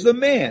adulterer is the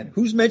man.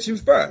 Who's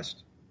mentioned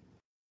first?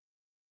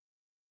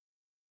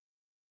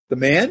 The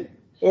man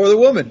or the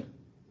woman?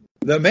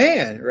 The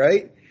man,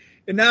 right?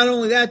 And not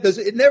only that,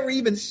 it never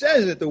even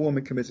says that the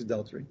woman commits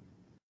adultery.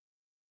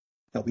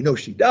 Now, we know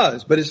she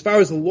does, but as far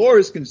as the law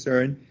is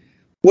concerned,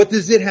 what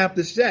does it have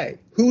to say?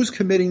 Who's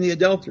committing the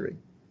adultery?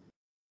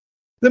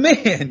 The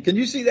man. Can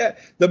you see that?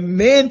 The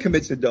man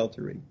commits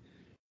adultery.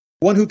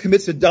 One who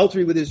commits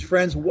adultery with his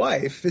friend's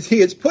wife.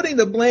 See, it's putting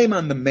the blame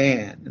on the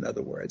man, in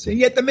other words. And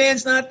yet the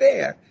man's not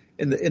there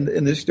in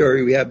the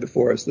story we have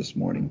before us this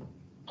morning.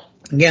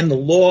 Again, the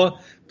law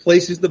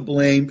places the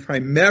blame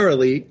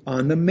primarily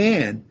on the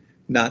man,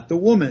 not the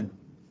woman.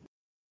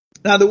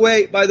 Now,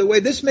 by the way,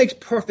 this makes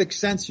perfect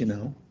sense,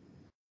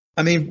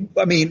 I mean,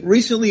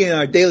 recently in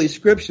our daily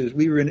scriptures,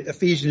 we were in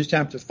Ephesians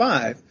chapter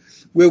 5,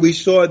 where we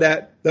saw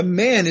that the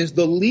man is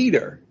the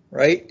leader,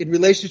 right? In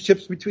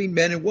relationships between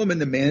men and women,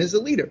 the man is the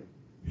leader.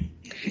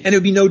 And it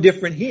would be no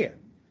different here.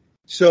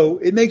 So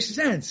it makes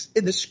sense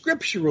in the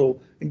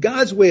scriptural, in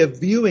God's way of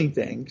viewing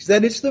things,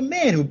 that it's the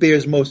man who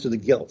bears most of the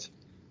guilt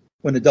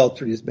when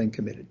adultery has been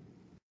committed.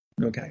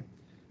 Okay.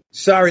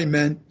 Sorry,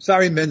 men.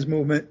 Sorry, men's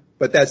movement,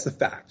 but that's the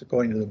fact,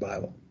 according to the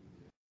Bible.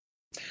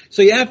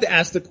 So you have to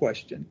ask the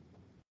question,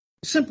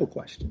 simple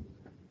question.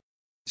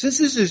 Since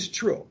this is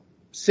true,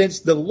 since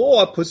the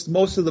law puts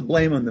most of the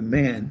blame on the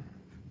man,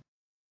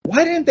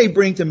 why didn't they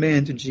bring the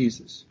man to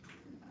Jesus?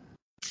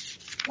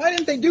 Why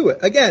didn't they do it?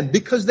 Again,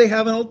 because they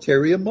have an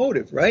ulterior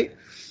motive, right?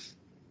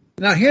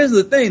 Now, here's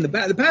the thing.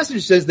 The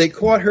passage says they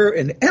caught her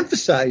and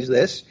emphasized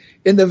this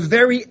in the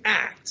very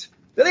act.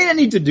 They didn't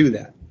need to do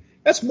that.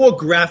 That's more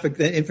graphic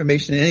than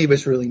information any of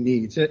us really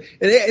needs. And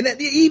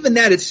even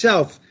that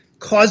itself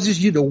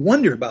causes you to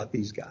wonder about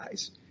these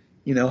guys.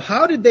 You know,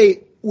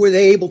 were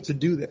they able to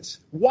do this?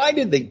 Why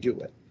did they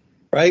do it?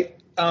 Right?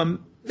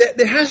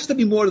 There has to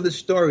be more to the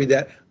story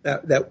that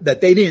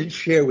they didn't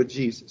share with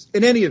Jesus.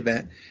 In any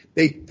event,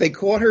 they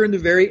caught her in the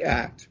very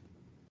act.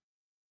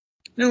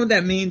 You know what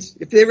that means?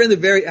 If they were in the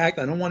very act,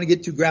 I don't want to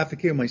get too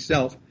graphic here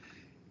myself,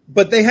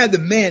 but they had the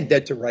man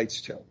dead to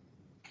rights too.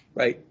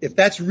 Right? If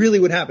that's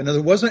really what happened. Now,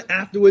 it wasn't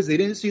afterwards. They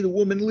didn't see the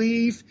woman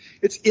leave.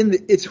 It's during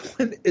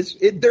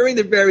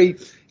the very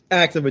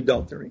act of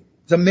adultery.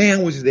 The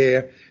man was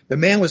there. The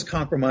man was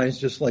compromised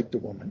just like the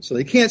woman. So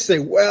they can't say,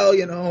 well,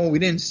 you know, we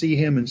didn't see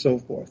him and so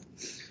forth.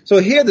 So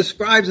here the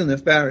scribes and the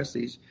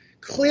Pharisees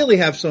clearly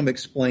have some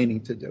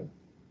explaining to do.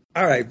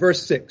 All right,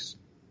 verse 6.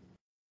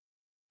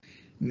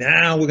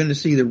 Now we're going to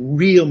see the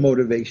real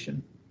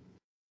motivation.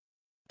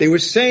 They were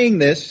saying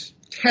this,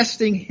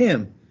 testing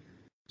him.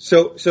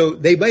 So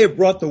they may have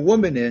brought the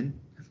woman in,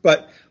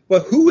 but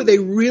who were they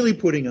really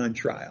putting on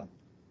trial?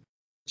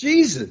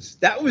 Jesus.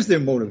 That was their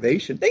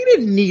motivation. They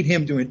didn't need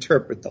him to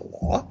interpret the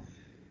law.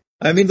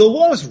 I mean, the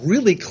law was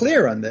really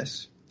clear on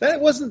this.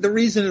 That wasn't the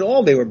reason at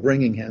all they were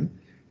bringing him.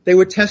 They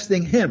were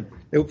testing him.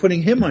 They were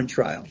putting him on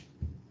trial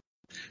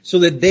so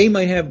that they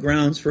might have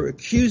grounds for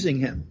accusing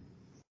him.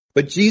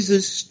 But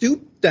Jesus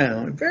stooped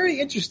down. Very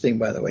interesting,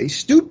 by the way. He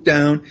stooped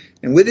down,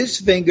 and with his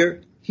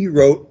finger, he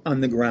wrote on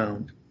the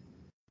ground.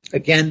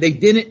 Again, they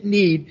didn't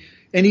need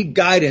any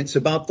guidance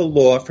about the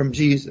law from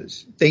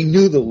Jesus. They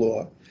knew the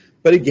law.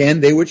 But again,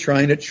 they were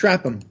trying to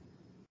trap him.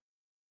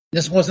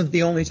 This wasn't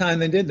the only time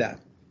they did that.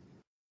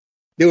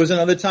 There was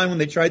another time when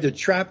they tried to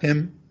trap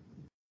him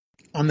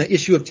on the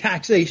issue of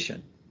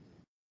taxation.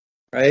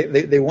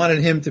 Right? They wanted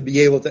him to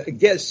be able to,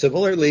 again,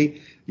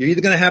 similarly, you're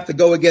either going to have to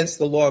go against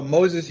the law of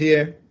Moses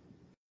here,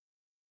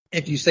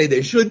 if you say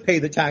they should pay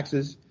the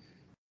taxes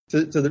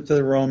to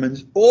the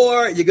Romans,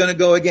 or you're going to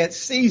go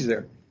against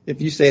Caesar if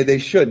you say they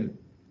shouldn't.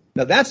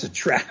 Now that's a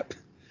trap,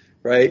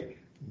 right?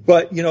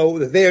 But, you know,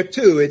 there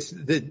too, it's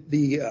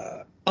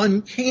the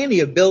uncanny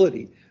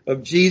ability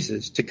of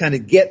Jesus to kind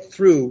of get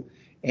through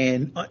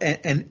and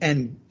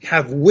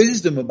have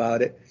wisdom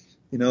about it,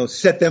 you know,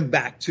 set them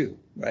back too,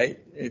 right?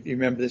 If you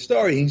remember the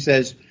story, he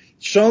says,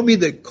 show me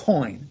the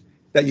coin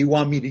that you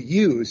want me to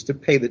use to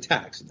pay the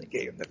tax. And they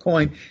gave him the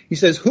coin. He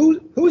says,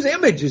 whose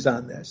image is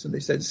on this? And they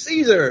said,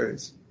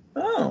 Caesar's.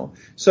 Oh,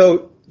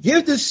 so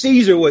give to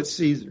Caesar what's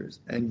Caesar's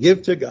and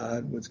give to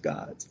God what's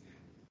God's.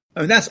 I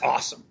mean, that's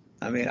awesome.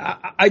 I mean,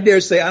 I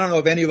dare say, I don't know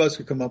if any of us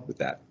could come up with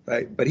that,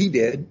 right? But he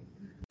did.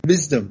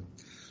 Wisdom,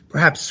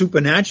 perhaps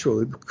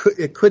supernatural.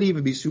 It could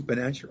even be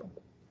supernatural.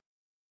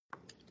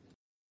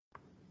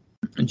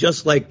 And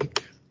just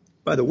like,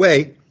 by the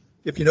way,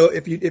 if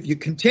you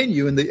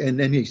continue and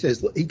then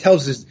he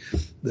tells his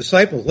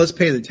disciples, let's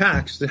pay the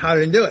tax, then how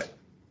did he do it?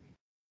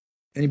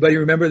 Anybody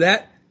remember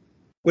that?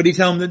 What did he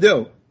tell them to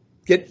do?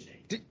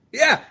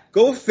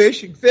 Go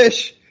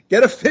fish,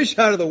 get a fish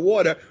out of the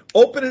water,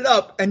 open it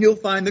up, and you'll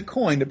find the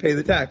coin to pay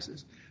the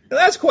taxes. Now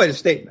that's quite a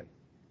statement.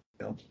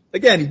 You know?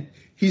 Again,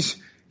 he's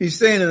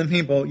saying to the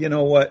people, you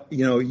know what,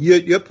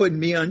 you're putting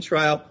me on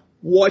trial.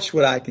 Watch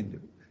what I can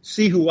do.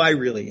 See who I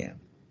really am.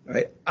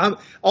 Right?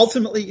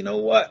 Ultimately, you know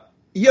what?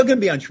 You're going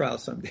to be on trial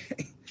someday.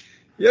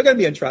 You're going to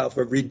be on trial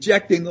for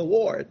rejecting the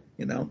Lord,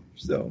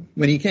 so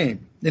when he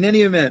came. In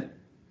any event,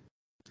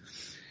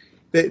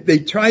 they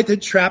tried to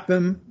trap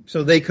him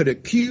so they could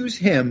accuse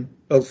him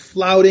of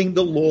flouting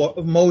the law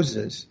of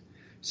Moses.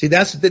 See,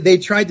 they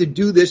tried to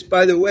do this,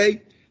 by the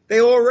way.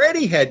 They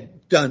already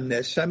had done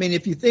this. I mean,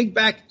 if you think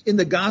back in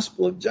the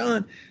Gospel of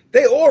John,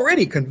 they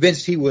already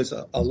convinced he was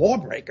a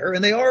lawbreaker,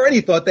 and they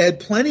already thought they had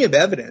plenty of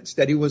evidence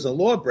that he was a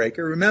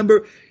lawbreaker.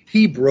 Remember,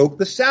 he broke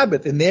the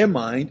Sabbath. In their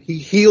mind, he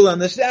healed on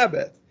the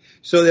Sabbath.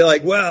 So they're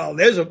like, well,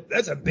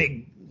 that's a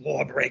big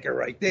lawbreaker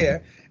right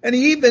there. And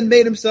he even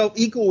made himself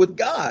equal with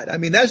God. I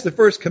mean, that's the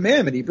first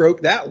commandment. He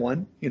broke that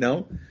one,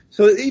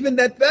 So even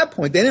at that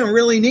point, they didn't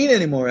really need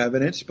any more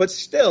evidence, but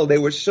still, they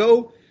were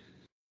so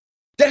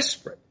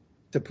desperate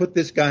to put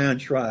this guy on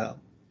trial.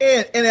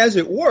 And as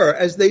it were,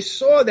 as they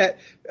saw that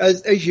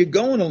as you're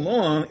going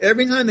along,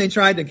 every time they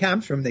tried to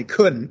capture him, they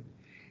couldn't.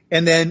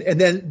 And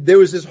then there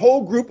was this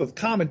whole group of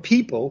common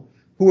people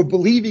who were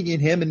believing in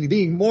him and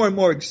being more and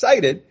more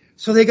excited.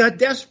 So they got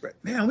desperate.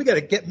 Man, we got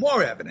to get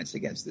more evidence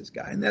against this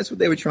guy. And that's what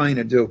they were trying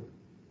to do.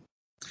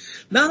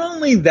 Not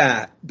only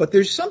that, but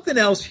there's something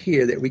else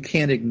here that we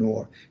can't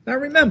ignore. Now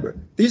remember,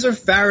 these are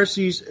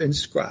Pharisees and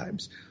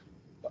scribes.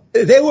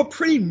 They were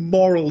pretty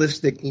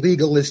moralistic,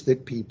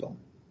 legalistic people.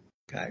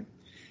 Okay.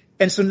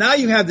 And so now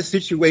you have the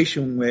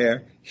situation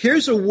where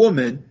here's a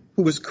woman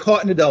who was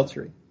caught in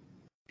adultery.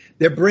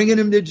 They're bringing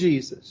him to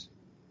Jesus.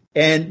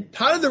 And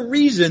part of the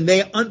reason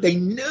they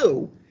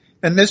knew,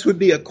 and this would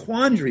be a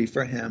quandary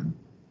for him,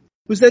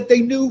 was that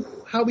they knew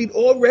how he'd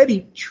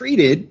already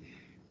treated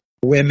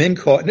women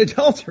caught in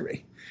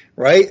adultery,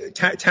 right?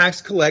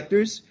 Tax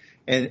collectors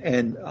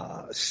and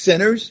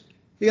sinners.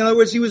 In other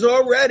words, he was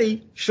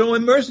already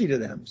showing mercy to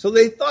them. So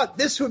they thought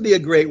this would be a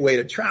great way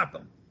to trap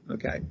him.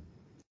 Okay.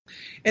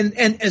 And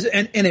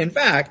in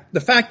fact,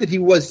 the fact that he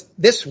was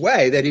this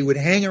way, that he would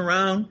hang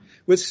around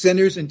with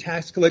sinners and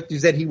tax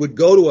collectors, that he would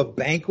go to a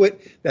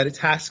banquet that a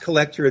tax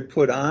collector had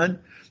put on,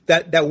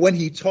 that when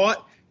he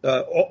taught,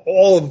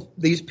 all of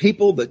these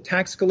people, the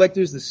tax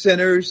collectors, the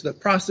sinners, the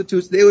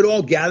prostitutes, they would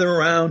all gather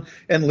around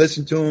and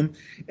listen to him.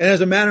 And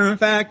as a matter of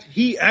fact,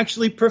 he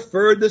actually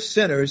preferred the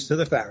sinners to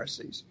the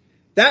Pharisees.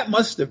 That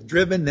must have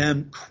driven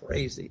them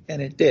crazy.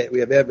 And it did.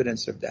 We have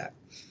evidence of that.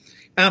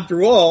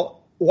 After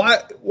all,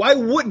 why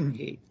wouldn't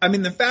he? I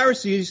mean, the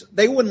Pharisees,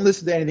 they wouldn't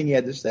listen to anything he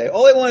had to say.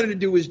 All they wanted to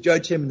do was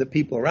judge him and the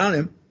people around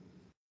him.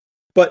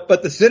 But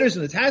the sinners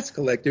and the tax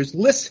collectors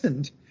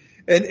listened.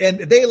 And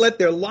they let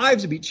their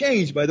lives be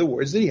changed by the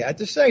words that he had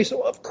to say.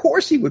 So of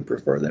course he would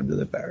prefer them to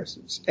the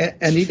Pharisees.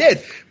 And he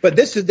did. But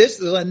this is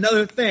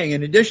another thing.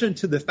 In addition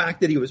to the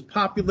fact that he was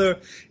popular,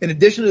 in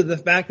addition to the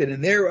fact that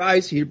in their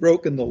eyes he had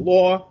broken the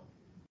law,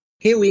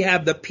 here we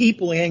have the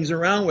people he hangs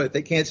around with.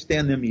 They can't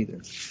stand them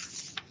either.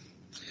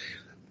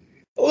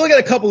 We'll look at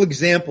a couple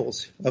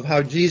examples of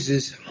how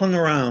Jesus hung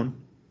around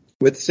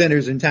with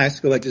sinners and tax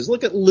collectors.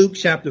 Look at Luke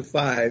chapter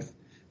 5.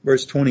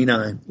 Verse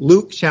 29.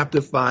 Luke chapter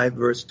 5,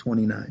 verse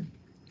 29.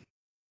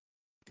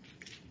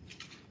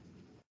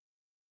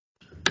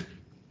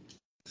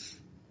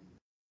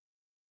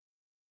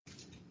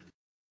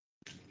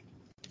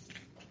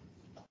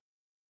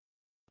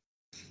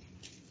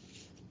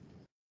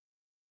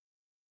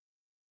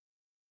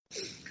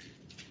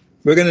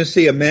 We're going to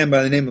see a man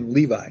by the name of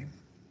Levi.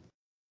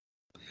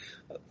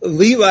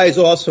 Levi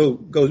also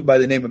goes by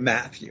the name of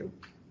Matthew.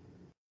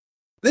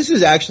 This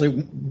is actually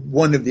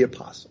one of the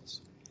apostles.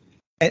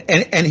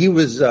 And he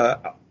was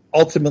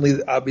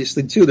ultimately,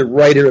 obviously, too, the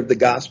writer of the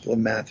Gospel of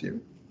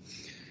Matthew.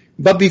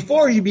 But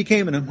before he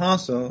became an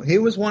apostle, he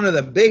was one of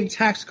the big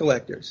tax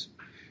collectors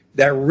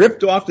that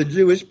ripped off the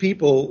Jewish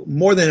people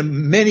more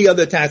than many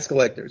other tax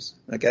collectors.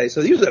 Okay,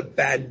 so he was a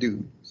bad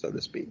dude, so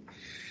to speak.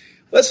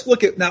 Let's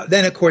look at now.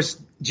 Then, of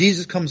course,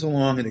 Jesus comes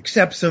along and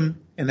accepts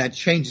him, and that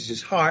changes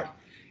his heart.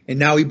 And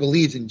now he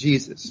believes in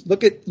Jesus.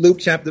 Look at Luke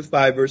chapter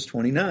 5, verse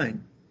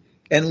 29.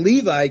 And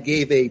Levi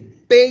gave a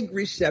big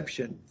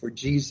reception for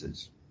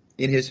Jesus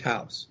in his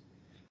house.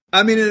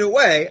 I mean, in a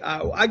way,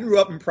 I grew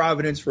up in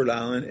Providence, Rhode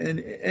Island, and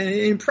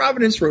in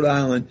Providence, Rhode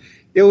Island,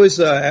 it was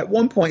at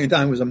one point in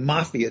time it was a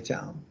mafia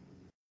town.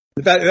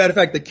 In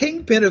fact, the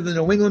kingpin of the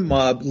New England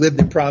mob lived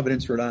in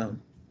Providence, Rhode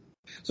Island.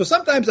 So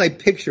sometimes I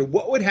picture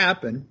what would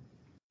happen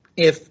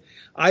if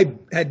I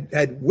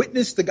had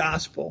witnessed the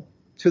gospel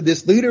to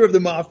this leader of the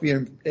mafia,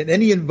 and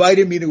then he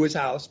invited me to his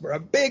house for a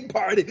big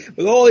party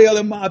with all the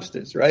other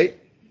mobsters, right?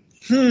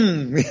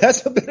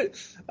 That's a bit.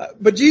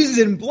 But Jesus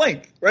didn't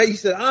blink, right? He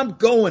said, "I'm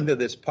going to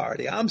this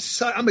party. I'm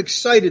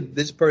excited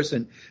this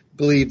person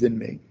believed in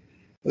me."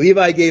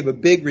 Levi gave a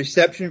big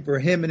reception for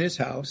him in his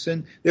house,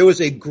 and there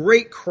was a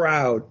great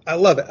crowd. I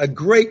love it, a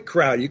great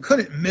crowd. You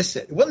couldn't miss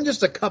it. It wasn't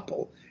just a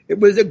couple. It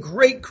was a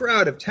great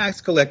crowd of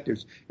tax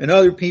collectors and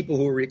other people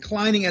who were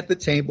reclining at the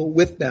table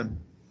with them.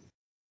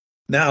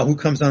 Now, who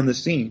comes on the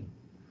scene?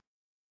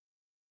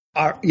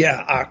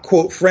 Our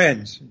quote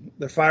friends,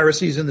 the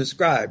Pharisees and the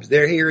scribes.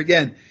 They're here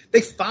again.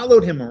 They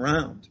followed him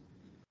around.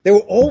 They were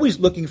always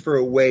looking for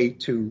a way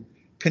to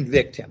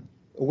convict him,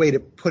 a way to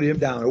put him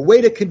down, a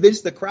way to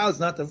convince the crowds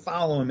not to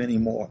follow him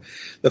anymore.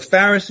 The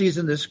Pharisees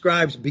and the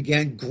scribes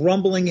began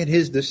grumbling at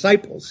his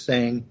disciples,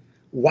 saying,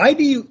 "Why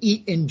do you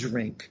eat and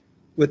drink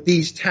with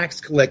these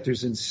tax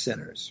collectors and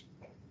sinners?"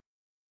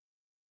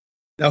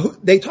 Now,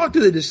 they talked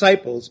to the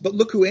disciples, but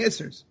look who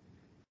answers.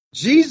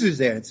 Jesus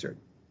answered.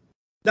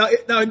 Now,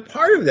 in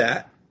part of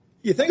that,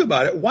 you think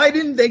about it, why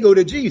didn't they go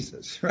to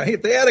Jesus, right?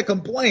 If they had a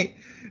complaint,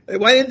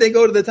 why didn't they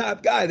go to the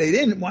top guy? They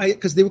didn't. Why?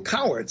 Because they were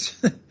cowards.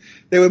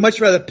 They would much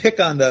rather pick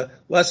on the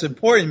less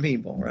important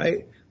people,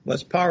 right?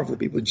 Less powerful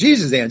people.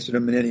 Jesus answered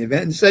them in any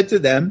event and said to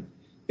them,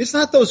 "It's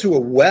not those who are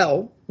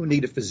well who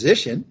need a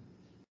physician,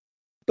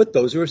 but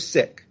those who are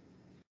sick.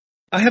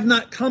 I have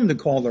not come to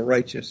call the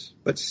righteous,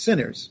 but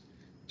sinners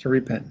to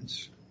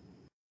repentance."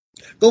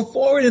 Go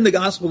forward in the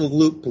Gospel of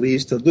Luke,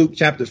 please, to Luke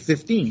chapter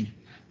 15.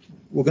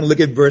 We're going to look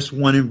at verse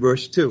 1 and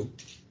verse 2.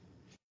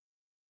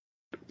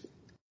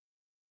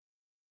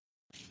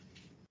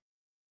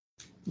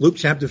 Luke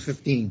chapter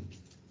 15.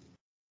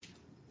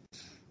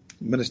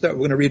 We're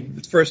going to read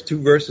the first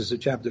two verses of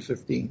chapter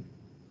 15.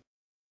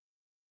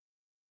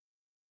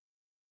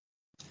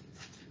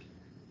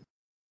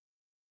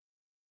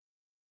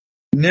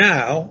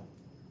 Now,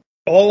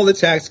 all the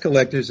tax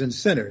collectors and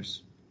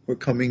sinners were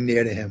coming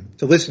near to him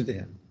to listen to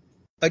him.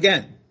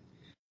 Again,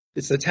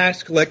 it's the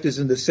tax collectors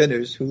and the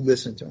sinners who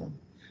listen to him.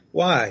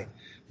 Why?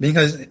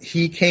 Because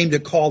he came to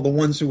call the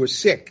ones who were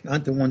sick,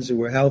 not the ones who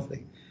were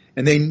healthy.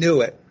 And they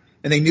knew it.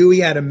 And they knew he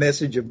had a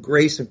message of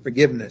grace and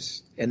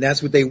forgiveness. And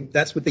that's what they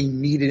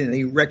needed, and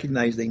they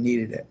recognized they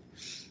needed it.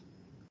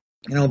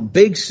 You know,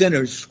 big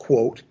sinners,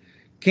 quote,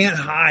 can't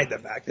hide the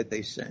fact that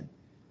they sin.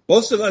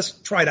 Most of us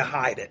try to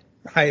hide it,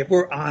 right? If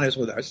we're honest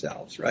with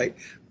ourselves, right?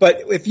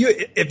 But if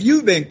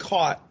you've been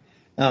caught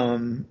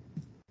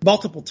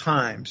multiple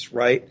times,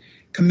 right,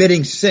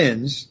 committing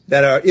sins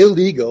that are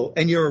illegal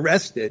and you're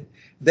arrested,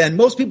 then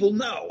most people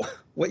know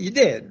what you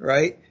did,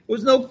 right? It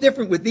was no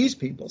different with these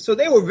people. So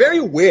they were very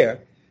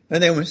aware,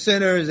 and they were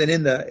sinners, and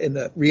in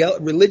the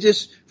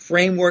religious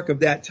framework of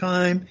that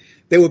time,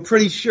 they were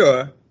pretty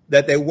sure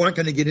that they weren't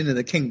going to get into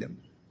the kingdom,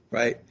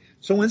 right?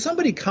 So when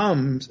somebody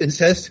comes and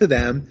says to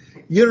them,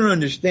 you don't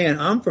understand,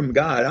 I'm from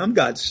God, I'm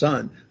God's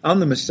son, I'm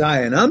the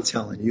Messiah, and I'm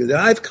telling you that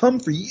I've come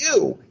for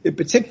you in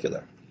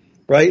particular,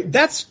 right?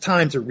 That's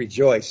time to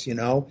rejoice, you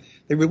know.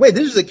 They were, wait,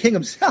 this is the king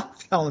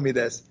himself telling me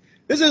this.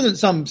 This isn't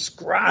some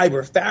scribe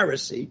or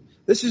Pharisee.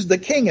 This is the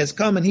king has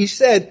come, and he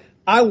said,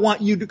 I want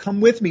you to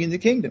come with me in the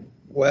kingdom.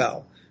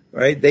 Well,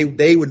 right,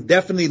 they would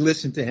definitely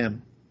listen to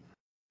him.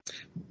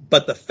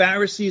 But the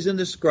Pharisees and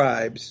the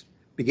scribes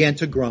began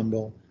to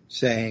grumble,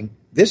 saying,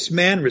 this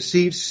man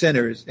receives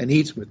sinners and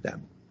eats with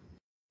them.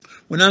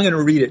 We're not going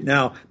to read it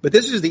now, but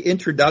this is the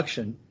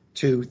introduction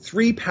to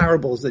three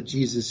parables that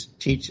Jesus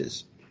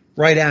teaches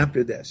right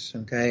after this,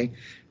 okay?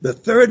 The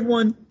third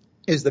one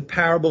is the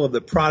parable of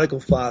the prodigal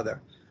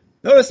father.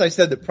 Notice I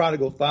said the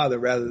prodigal father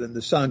rather than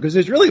the son, because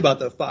it's really about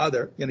the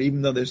father, you know,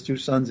 even though there's two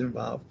sons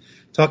involved,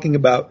 talking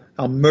about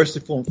how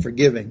merciful and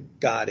forgiving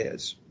God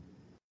is.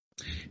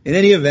 In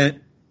any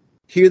event,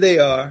 here they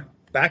are,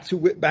 back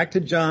to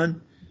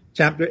John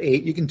chapter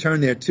 8. You can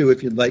turn there too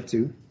if you'd like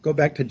to. Go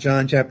back to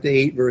John chapter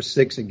 8, verse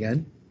 6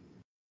 again.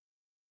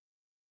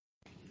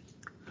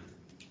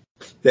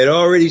 They'd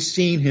already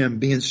seen him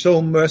being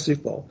so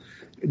merciful,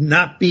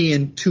 not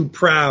being too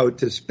proud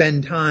to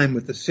spend time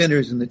with the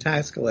sinners and the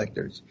tax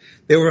collectors.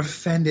 They were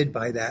offended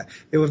by that.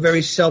 They were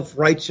very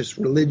self-righteous,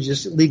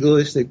 religious,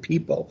 legalistic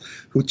people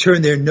who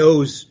turned their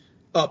nose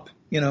up,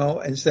 you know,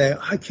 and say,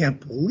 I can't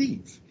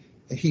believe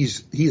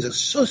he's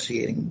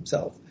associating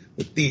himself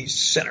with these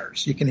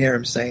sinners. You can hear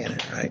him saying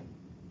it, right?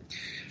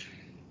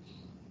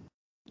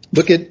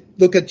 Look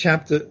at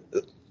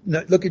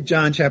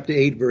John chapter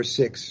 8, verse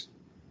 6.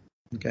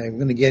 Okay, we're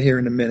going to get here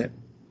in a minute.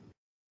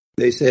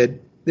 They said,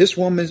 this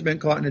woman has been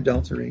caught in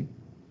adultery. In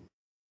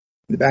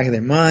the back of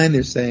their mind,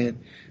 they're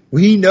saying,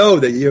 we know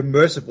that you're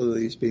merciful to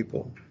these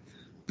people,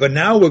 but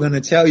now we're going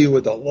to tell you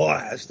what the law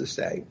has to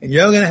say, and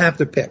you're going to have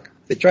to pick.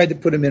 They tried to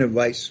put him in a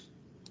vice.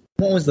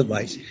 What was the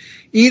vice?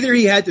 Either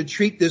he had to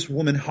treat this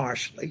woman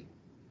harshly,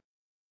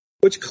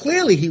 which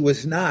clearly he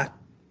was not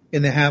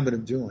in the habit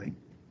of doing,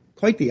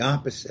 quite the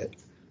opposite,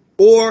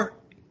 or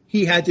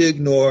he had to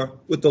ignore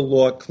what the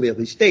law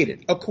clearly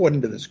stated,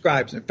 according to the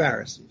scribes and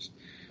Pharisees.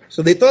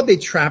 So they thought they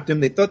trapped him.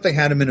 They thought they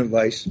had him in a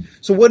vice.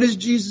 So what does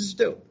Jesus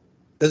do?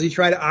 Does he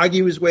try to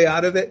argue his way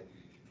out of it?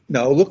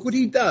 No, look what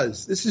he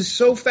does. This is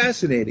so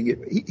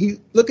fascinating.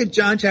 Look at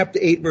John chapter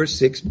 8, verse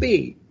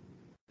 6b,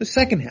 the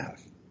second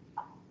half.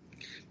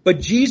 But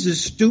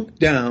Jesus stooped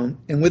down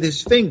and with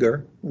his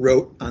finger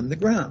wrote on the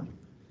ground.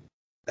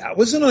 That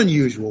was an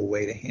unusual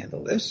way to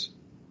handle this.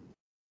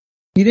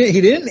 He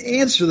didn't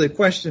answer the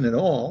question at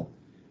all.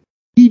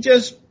 He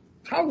just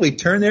probably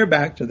turned their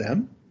back to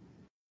them,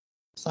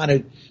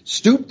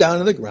 stooped down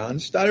to the ground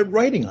and started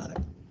writing on it.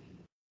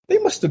 They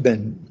must have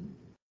been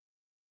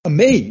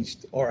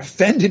amazed or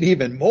offended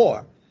even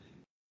more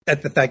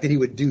at the fact that he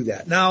would do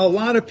that. Now, a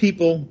lot of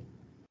people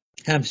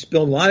have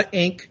spilled a lot of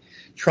ink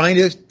trying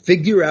to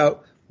figure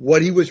out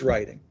what he was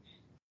writing.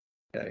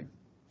 Okay.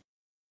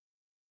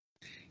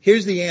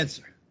 Here's the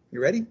answer.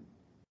 You ready?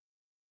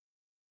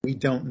 We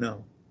don't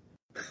know.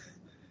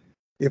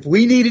 If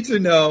we needed to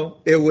know,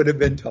 it would have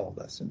been told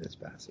us in this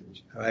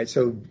passage. All right,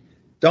 so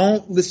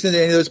don't listen to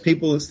any of those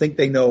people who think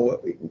they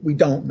know. We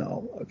don't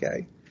know,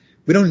 okay?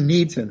 We don't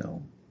need to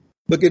know.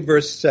 Look at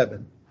verse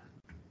 7.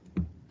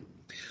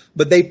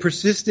 But they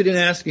persisted in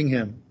asking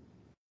him,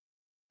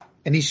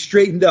 and he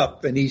straightened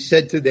up and he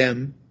said to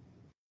them,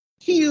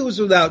 he who is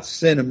without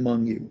sin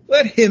among you,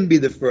 let him be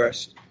the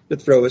first to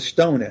throw a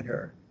stone at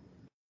her.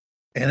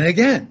 And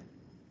again,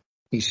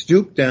 he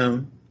stooped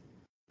down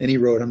and he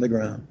wrote on the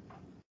ground.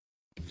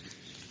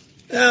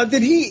 Now,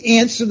 did he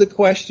answer the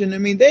question? I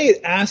mean, they had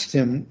asked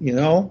him, you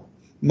know,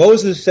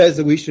 Moses says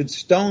that we should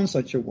stone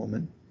such a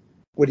woman.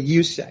 What do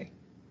you say?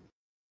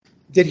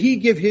 Did he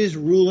give his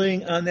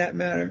ruling on that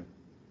matter?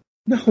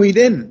 No, he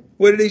didn't.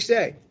 What did he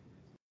say?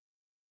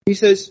 He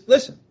says,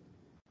 listen,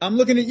 I'm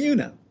looking at you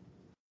now.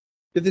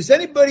 If there's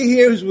anybody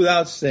here who's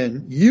without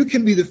sin, you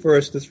can be the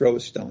first to throw a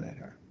stone at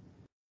her.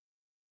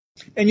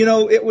 And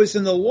it was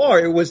in the law,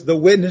 it was the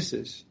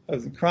witnesses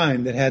of the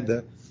crime that had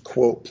the,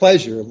 quote,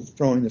 pleasure of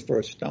throwing the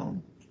first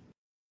stone.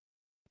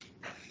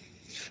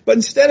 But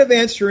instead of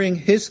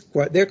answering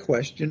their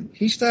question,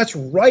 he starts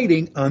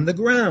writing on the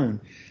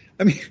ground.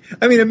 I mean,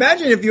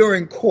 imagine if you're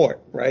in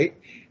court, right?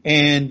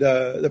 And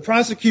the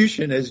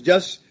prosecution has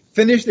just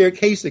finished their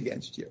case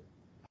against you,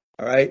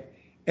 all right?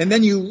 And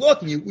then you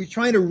look and you're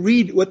trying to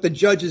read what the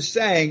judge is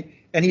saying,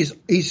 and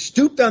he's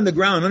stooped on the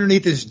ground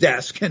underneath his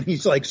desk, and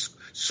he's like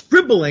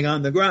scribbling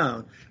on the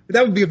ground. But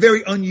that would be a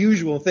very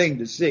unusual thing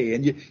to see,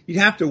 and you'd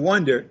have to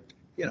wonder,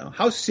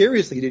 how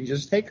seriously did he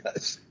just take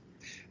us?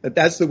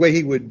 That's the way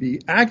he would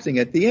be acting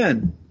at the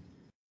end.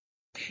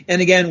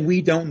 And again,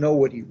 we don't know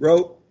what he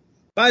wrote.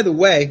 By the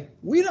way,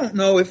 we don't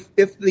know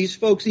if these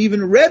folks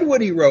even read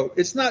what he wrote.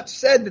 It's not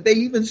said that they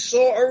even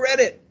saw or read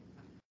it.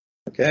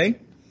 Okay?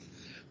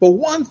 But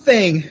one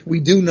thing we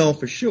do know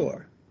for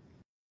sure.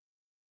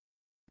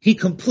 He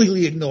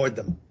completely ignored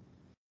them.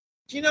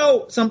 Do you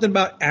know something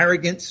about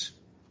arrogance?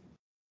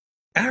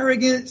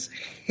 Arrogance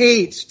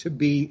hates to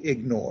be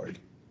ignored.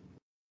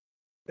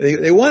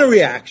 They want a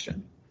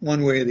reaction,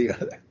 one way or the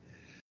other.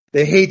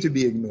 They hate to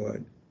be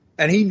ignored.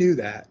 And he knew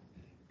that.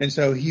 And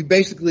so he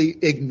basically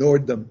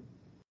ignored them.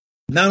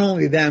 Not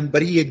only them,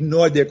 but he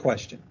ignored their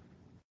question.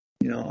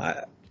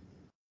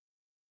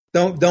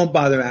 Don't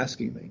bother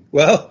asking me.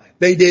 Well,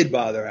 they did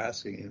bother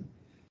asking him.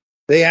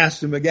 They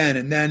asked him again,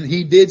 and then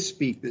he did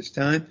speak this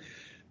time.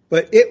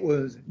 But it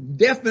was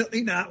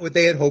definitely not what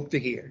they had hoped to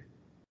hear.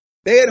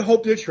 They had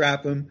hoped to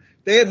trap him.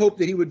 They had hoped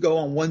that he would go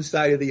on one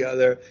side or the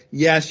other.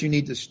 Yes, you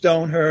need to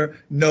stone her.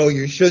 No,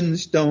 you shouldn't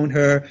stone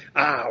her.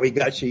 We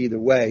got you either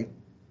way.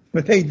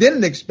 What they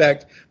didn't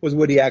expect was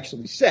what he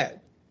actually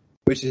said,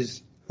 which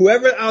is,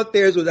 whoever out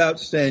there is without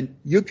sin,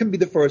 you can be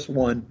the first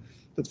one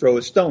to throw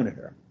a stone at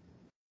her.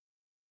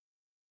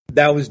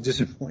 That was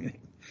disappointing.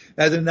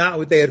 That is not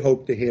what they had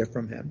hoped to hear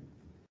from him.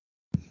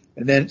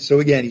 And then, so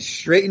again, he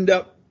straightened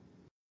up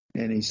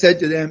and he said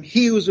to them,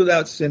 he who is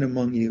without sin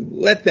among you,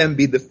 let them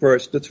be the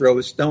first to throw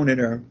a stone at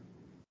her.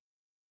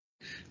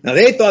 Now,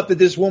 they thought that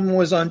this woman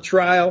was on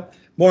trial.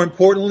 More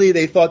importantly,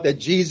 they thought that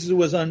Jesus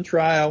was on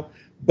trial.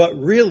 But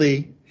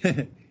really,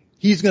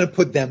 he's going to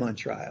put them on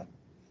trial,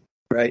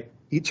 right?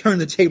 He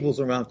turned the tables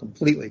around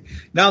completely.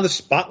 Now the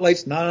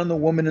spotlight's not on the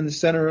woman in the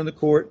center of the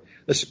court.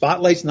 The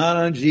spotlight's not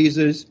on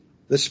Jesus.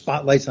 The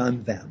spotlight's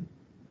on them.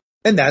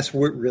 And that's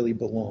where it really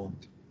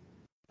belonged.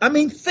 I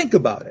mean, think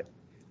about it.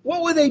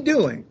 What were they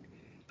doing?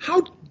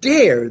 How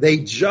dare they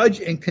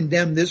judge and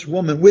condemn this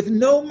woman with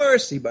no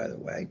mercy, by the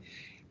way,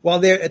 while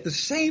they're at the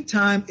same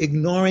time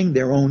ignoring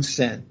their own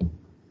sin?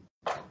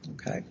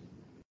 Okay.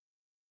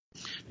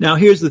 Now,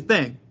 here's the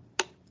thing.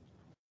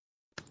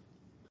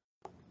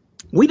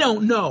 We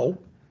don't know,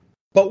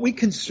 but we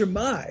can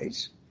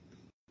surmise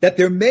that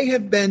there may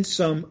have been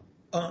some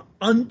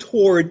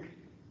untoward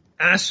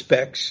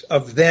aspects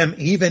of them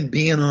even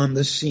being on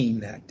the scene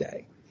that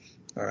day.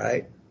 All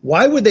right.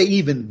 Why were they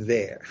even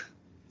there?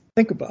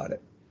 Think about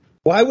it.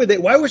 Why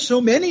were so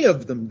many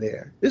of them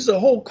there? This is a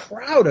whole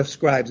crowd of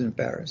scribes and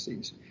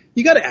Pharisees.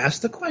 You got to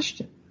ask the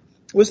question.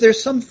 Was there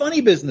some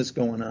funny business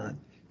going on?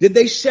 Did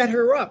they set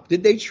her up?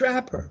 Did they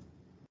trap her?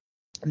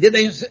 Did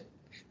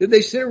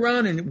they sit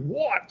around and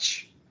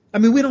watch? I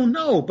mean, we don't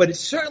know, but it's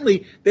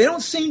certainly, they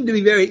don't seem to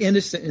be very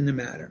innocent in the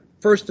matter.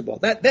 First of all,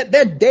 that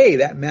day,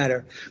 that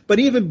matter. But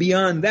even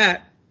beyond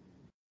that,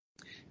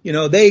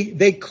 the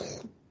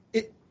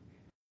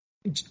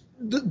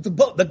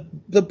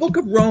book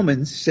of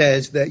Romans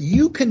says that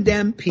you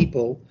condemn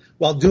people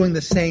while doing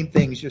the same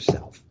things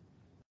yourself.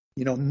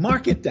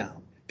 Mark it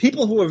down.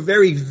 People who are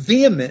very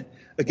vehement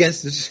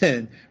against the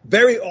sin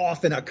very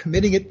often are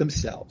committing it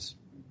themselves.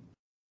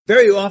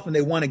 Very often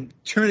they want to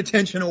turn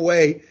attention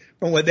away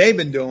from what they've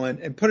been doing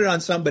and put it on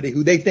somebody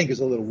who they think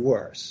is a little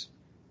worse.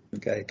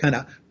 Okay, kind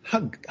of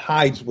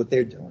hides what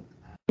they're doing.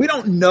 We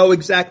don't know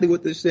exactly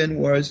what the sin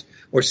was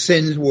or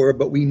sins were,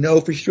 but we know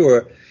for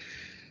sure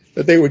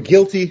that they were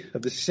guilty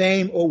of the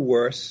same or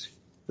worse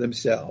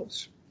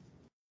themselves.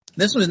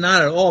 This was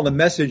not at all the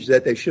message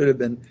that they should have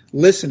been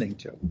listening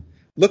to.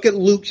 Look at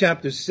Luke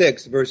chapter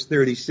 6, verse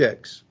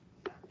 36.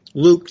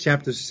 Luke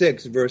chapter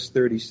 6, verse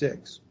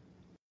 36.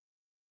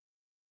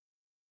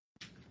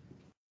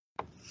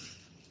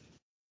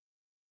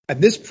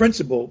 And this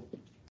principle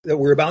that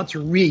we're about to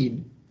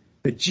read,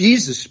 that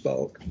Jesus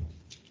spoke,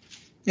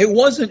 it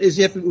wasn't as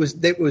if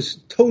it was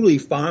totally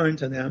foreign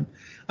to them.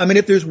 I mean,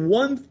 if there's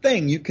one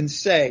thing you can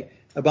say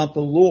about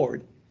the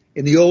Lord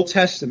in the Old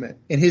Testament,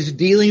 in his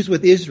dealings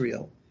with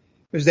Israel,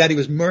 is that he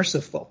was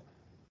merciful.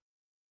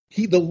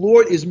 The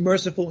Lord is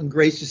merciful and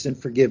gracious and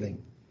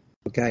forgiving.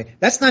 Okay?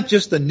 That's not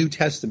just a New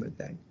Testament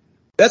thing.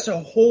 That's a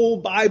whole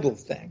Bible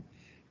thing.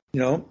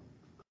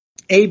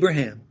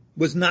 Abraham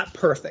was not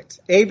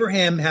perfect.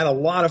 Abraham had a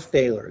lot of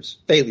failures,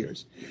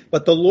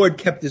 but the Lord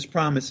kept his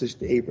promises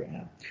to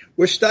Abraham.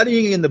 We're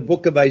studying in the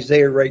book of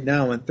Isaiah right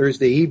now on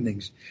Thursday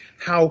evenings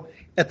how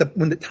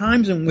when the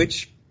times in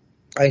which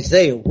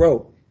Isaiah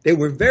wrote, they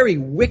were very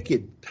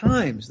wicked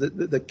times.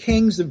 The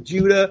kings of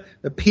Judah,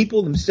 the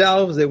people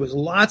themselves, there was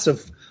lots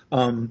of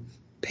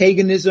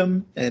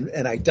paganism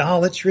and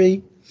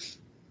idolatry.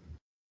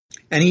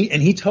 And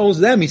he tells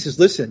them, he says,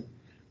 listen,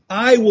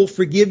 I will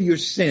forgive your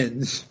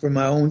sins for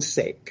my own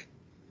sake,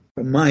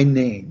 for my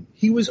name.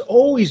 He was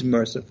always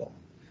merciful.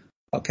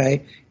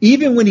 Okay?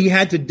 Even when he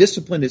had to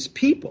discipline his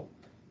people,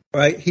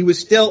 right? He was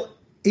still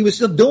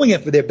doing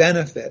it for their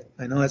benefit.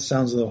 I know that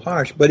sounds a little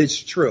harsh, but it's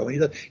true. He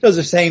does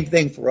the same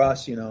thing for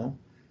us,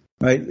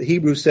 right? The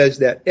Hebrew says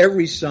that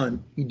every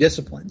son he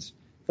disciplines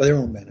for their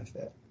own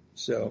benefit.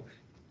 So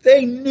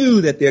they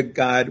knew that their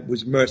God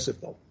was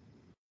merciful.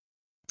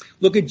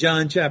 Look at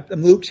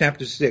Luke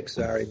chapter 6,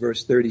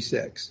 verse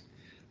 36.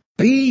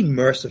 Be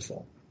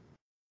merciful,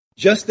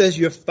 just as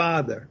your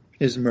Father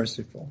is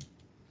merciful.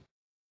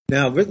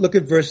 Now look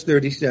at verse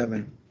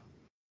 37.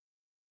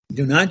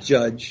 Do not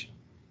judge,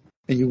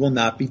 and you will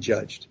not be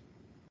judged.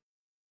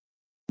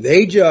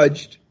 They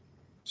judged,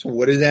 so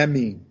what does that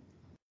mean?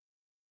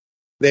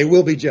 They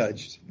will be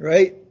judged,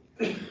 right?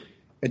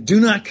 And do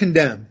not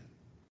condemn,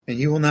 and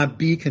you will not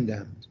be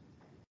condemned.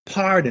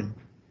 Pardon,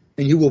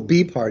 and you will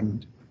be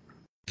pardoned.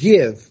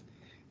 Give,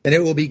 and it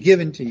will be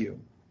given to you.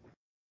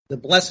 The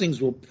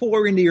blessings will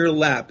pour into your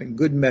lap in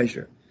good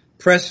measure,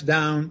 pressed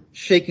down,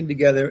 shaken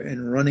together,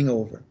 and running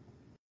over.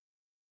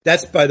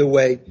 That's, by the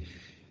way,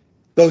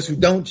 those who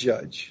don't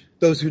judge,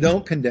 those who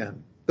don't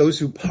condemn, those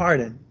who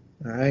pardon,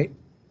 all right?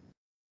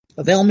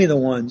 They'll be the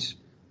ones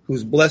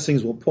whose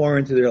blessings will pour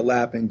into their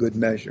lap in good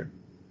measure.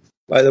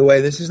 By the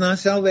way, this is not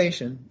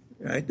salvation,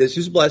 right? This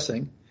is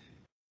blessing,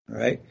 all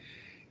right?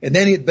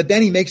 But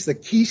then he makes the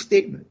key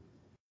statement.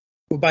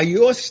 Well, by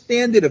your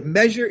standard of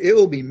measure, it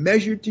will be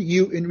measured to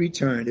you in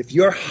return. If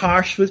you're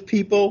harsh with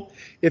people,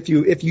 if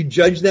you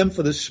judge them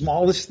for the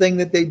smallest thing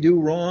that they do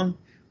wrong,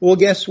 well,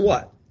 guess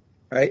what?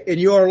 Right? In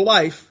your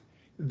life,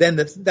 then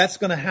that's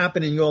going to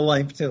happen in your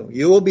life too.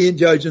 You will be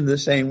judged in the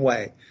same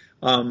way.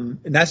 And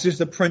that's just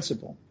a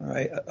principle, all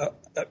right?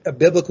 A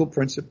biblical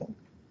principle.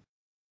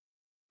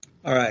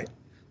 All right.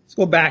 Let's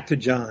go back to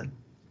John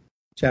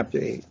chapter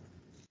 8.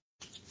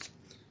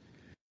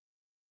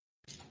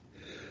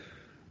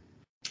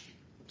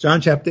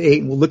 John chapter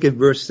 8, and we'll look at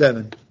verse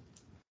 7.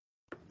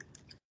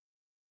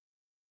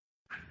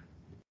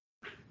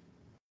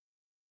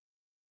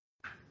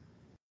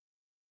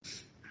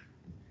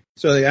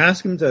 So they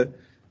ask him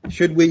what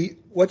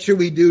should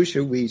we do?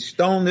 Should we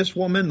stone this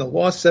woman? The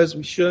law says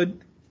we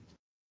should.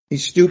 He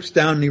stoops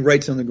down and he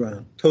writes on the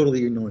ground,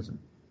 totally ignores them.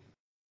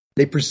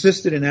 They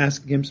persisted in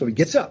asking him, so he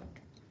gets up.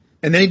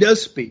 And then he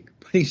does speak.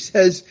 But he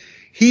says,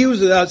 he who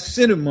is without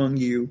sin among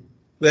you,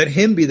 let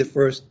him be the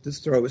first to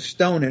throw a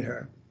stone at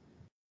her.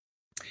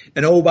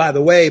 And oh, by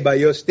the way, by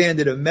your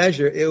standard of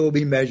measure, it will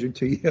be measured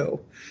to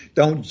you.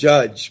 Don't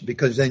judge,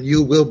 because then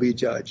you will be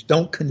judged.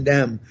 Don't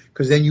condemn,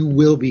 because then you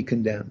will be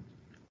condemned.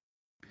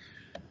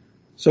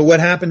 So what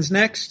happens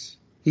next?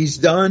 He's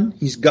done.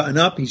 He's gotten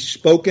up. He's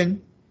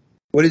spoken.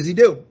 What does he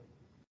do?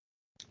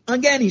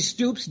 Again, he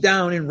stoops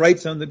down and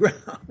writes on the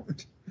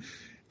ground.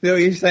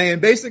 He's saying,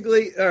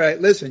 basically, all right,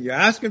 listen, you're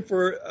asking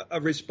for a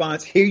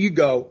response. Here you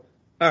go.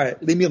 All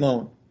right, leave me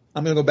alone.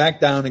 I'm going to go back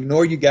down,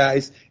 ignore you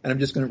guys, and I'm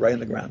just going to write on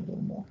the ground a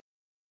little more.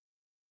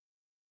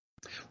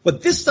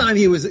 But this time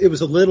it was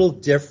a little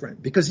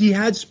different because he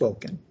had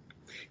spoken.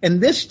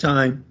 And this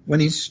time, when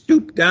he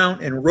stooped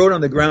down and wrote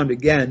on the ground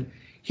again,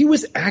 he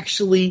was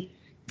actually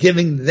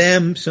giving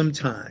them some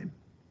time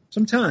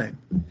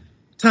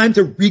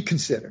to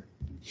reconsider.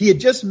 He had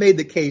just made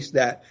the case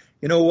that,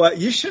 you know what,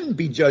 you shouldn't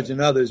be judging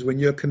others when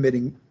you're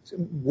committing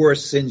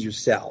worse sins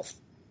yourself.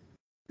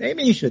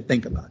 Maybe you should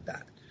think about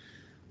that.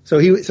 So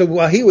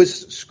while he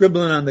was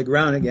scribbling on the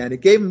ground again,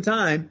 it gave him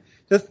time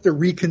just to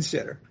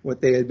reconsider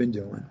what they had been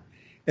doing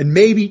and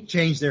maybe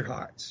change their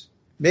hearts.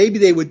 Maybe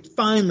they would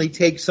finally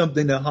take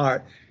something to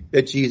heart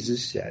that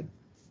Jesus said.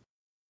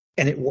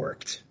 And it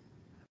worked.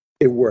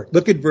 It worked.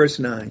 Look at verse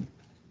 9.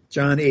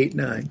 John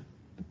 8:9.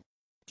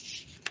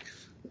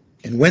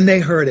 And when they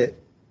heard it,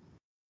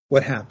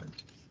 what happened?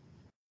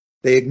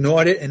 They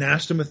ignored it and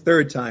asked him a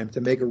third time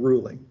to make a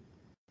ruling.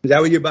 Is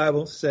that what your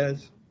Bible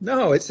says?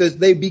 No, it says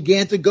they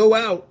began to go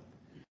out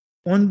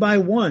one by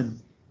one.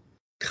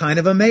 Kind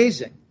of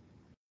amazing.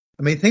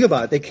 I mean, think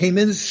about it. They came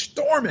in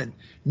storming,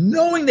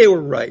 knowing they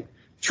were right,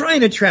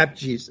 trying to trap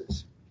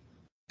Jesus.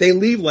 They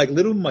leave like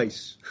little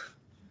mice,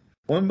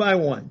 one by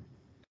one.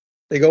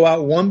 They go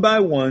out one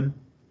by one,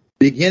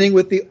 beginning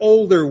with the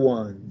older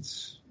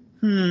ones.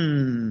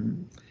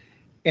 And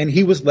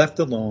he was left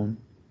alone,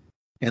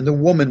 and the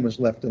woman was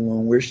left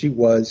alone where she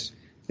was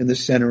in the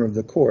center of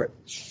the court.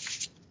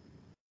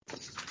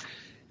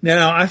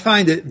 Now, I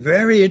find it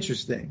very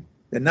interesting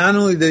that not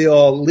only did they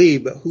all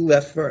leave, but who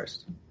left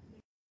first?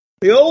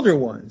 The older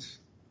ones.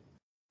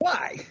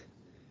 Why?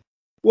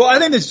 Well, I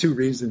think there's two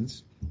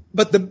reasons.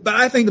 But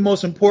I think the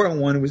most important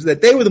one was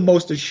that they were the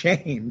most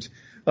ashamed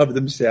of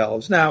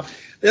themselves. Now,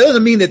 that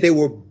doesn't mean that they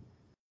were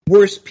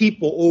worse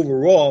people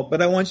overall,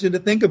 but I want you to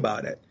think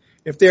about it.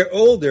 If they're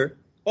older,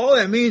 all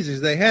that means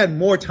is they had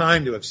more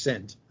time to have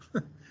sinned.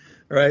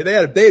 Right? They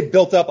had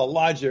built up a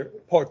larger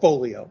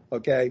portfolio,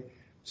 okay?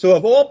 So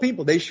of all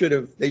people, they should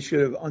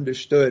have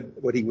understood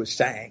what he was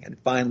saying and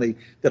finally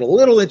did a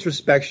little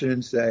introspection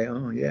and say,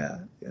 oh yeah,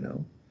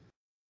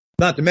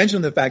 Not to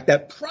mention the fact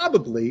that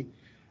probably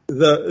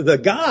the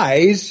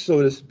guys,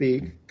 so to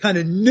speak, kind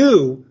of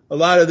knew a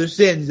lot of the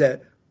sins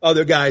that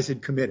other guys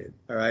had committed.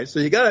 All right. So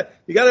you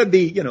gotta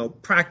be,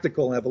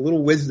 practical and have a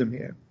little wisdom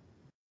here.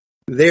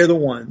 They're the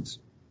ones.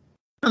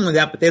 Not only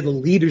that, but they're the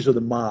leaders of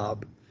the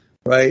mob.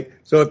 Right.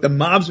 So if the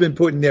mob's been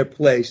put in their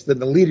place, then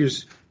the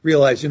leaders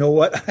realize, you know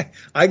what?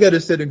 I got to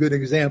set a good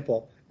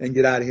example and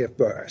get out of here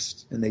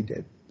first. And they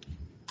did.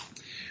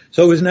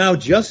 So it was now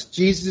just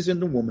Jesus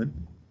and the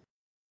woman.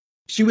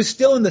 She was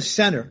still in the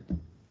center,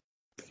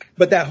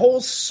 but that whole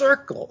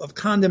circle of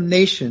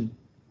condemnation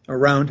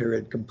around her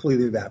had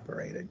completely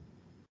evaporated.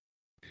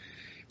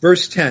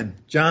 Verse 10,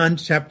 John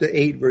chapter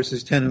 8,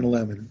 verses 10 and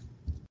 11.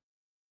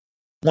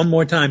 One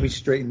more time he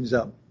straightens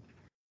up.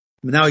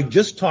 Now he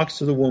just talks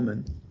to the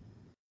woman,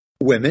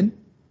 where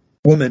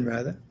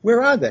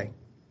are they?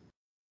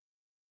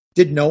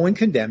 Did no one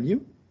condemn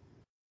you?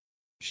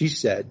 She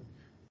said,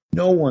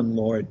 no one,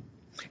 Lord.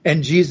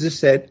 And Jesus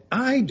said,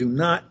 I do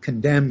not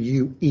condemn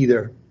you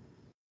either.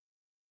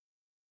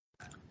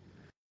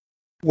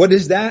 What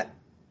is that?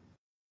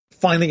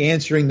 Finally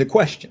answering the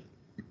question.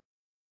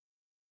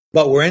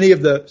 But were any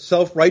of the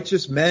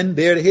self-righteous men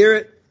there to hear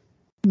it?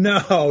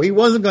 No, he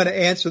wasn't going to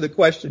answer the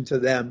question to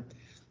them.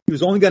 He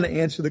was only going to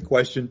answer the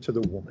question to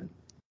the woman.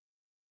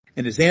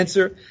 And his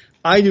answer,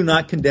 I do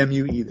not condemn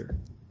you either.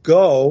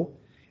 Go,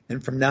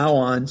 and from now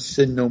on,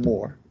 sin no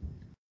more.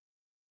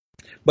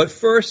 But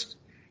first,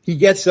 he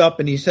gets up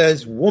and he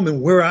says,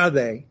 woman, where are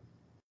they?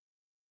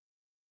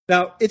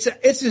 Now, it's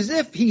as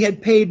if he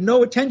had paid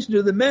no attention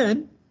to the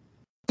men,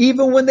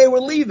 even when they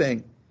were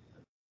leaving.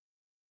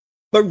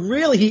 But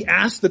really, he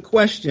asked the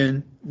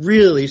question,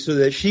 really, so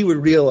that she would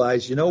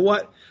realize, you know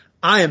what?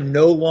 I am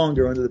no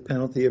longer under the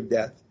penalty of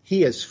death.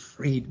 He has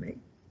freed me,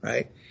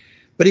 right?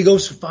 But he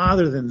goes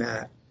farther than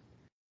that.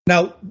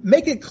 Now,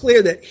 make it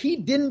clear that he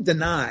didn't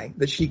deny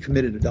that she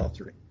committed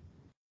adultery.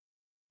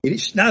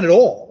 It's not at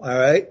all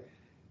right?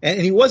 And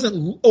he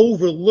wasn't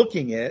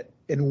overlooking it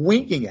and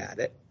winking at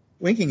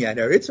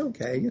her. It's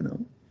okay,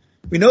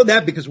 We know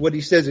that because what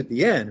he says at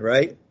the end,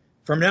 right?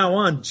 From now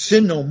on,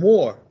 sin no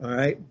more, all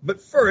right?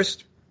 But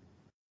first,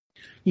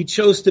 he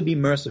chose to be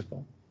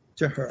merciful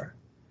to her,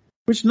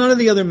 which none of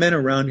the other men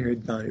around here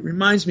had done. It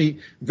reminds me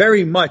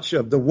very much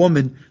of the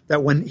woman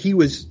that when he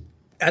was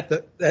at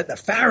the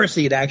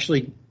Pharisee had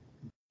actually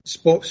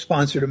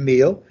sponsored a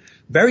meal.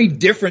 Very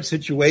different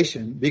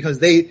situation because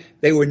they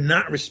were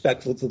not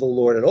respectful to the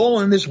Lord at all.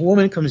 And this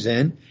woman comes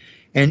in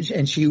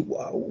and she,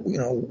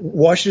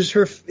 washes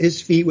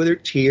his feet with her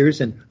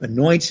tears and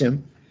anoints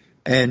him.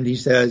 And he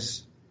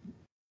says,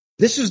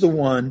 this is the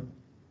one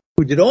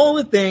who did all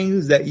the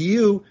things that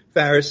you,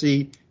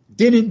 Pharisee,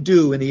 didn't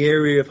do in the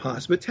area of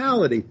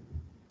hospitality.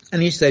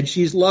 And he said,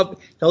 she's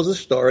loved, tells a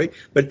story,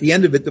 but at the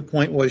end of it, the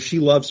point was she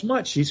loves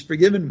much. She's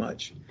forgiven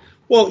much.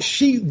 Well,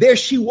 she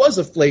was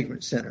a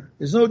flagrant sinner.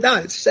 There's no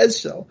doubt. It says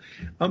so.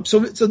 So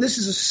this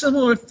is a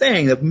similar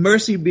thing of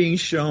mercy being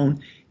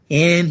shown,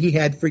 and he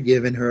had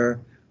forgiven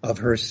her of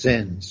her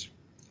sins.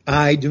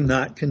 I do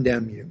not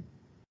condemn you.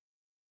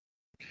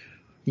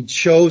 He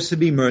chose to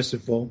be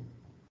merciful,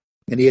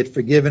 and he had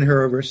forgiven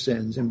her of her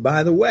sins. And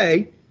by the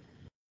way,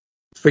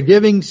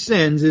 forgiving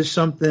sins is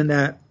something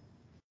that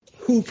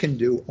who can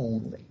do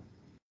only?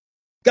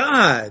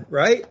 God,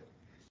 right?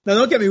 Now,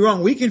 don't get me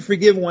wrong. We can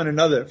forgive one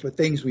another for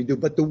things we do,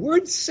 but the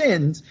word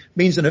sins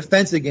means an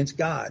offense against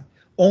God.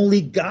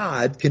 Only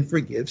God can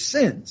forgive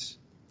sins.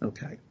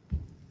 Okay.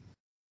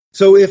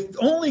 So if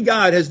only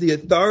God has the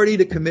authority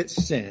to commit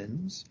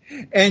sins,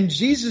 and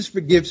Jesus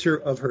forgives her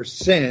of her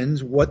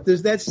sins, what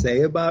does that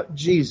say about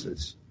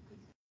Jesus?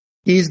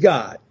 He's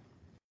God.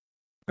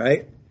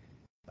 Right?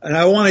 And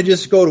I want to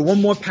just go to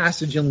one more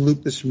passage in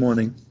Luke this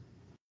morning.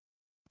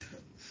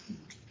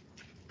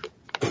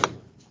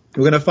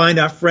 We're going to find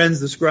our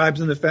friends, the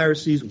scribes and the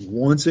Pharisees,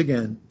 once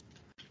again.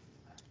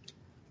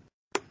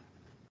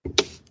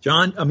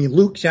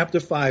 Luke chapter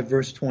 5,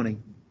 verse 20.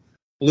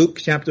 Luke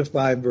chapter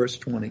 5, verse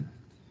 20.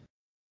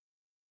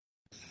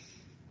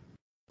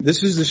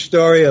 This is the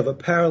story of a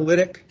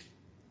paralytic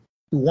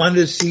who wanted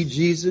to see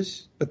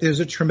Jesus, but there's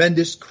a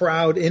tremendous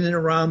crowd in and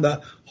around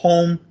the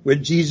home where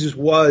Jesus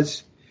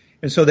was.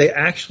 And so they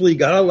actually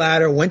got a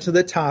ladder, went to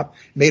the top,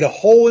 made a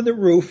hole in the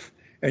roof,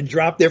 and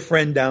dropped their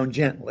friend down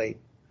gently.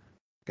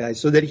 Okay,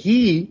 so that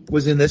he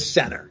was in the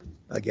center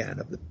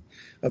again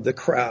of the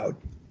crowd.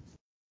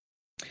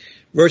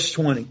 Verse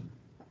 20.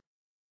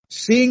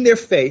 Seeing their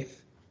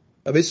faith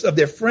of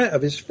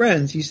his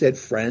friends, he said,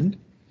 "Friend,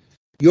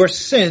 your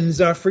sins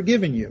are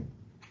forgiven you."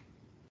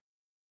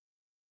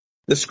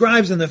 The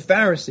scribes and the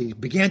Pharisees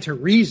began to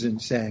reason,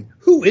 saying,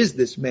 "Who is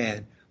this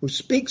man who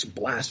speaks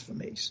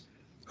blasphemies?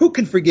 Who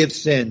can forgive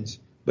sins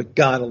but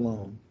God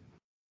alone?"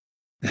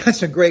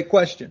 That's a great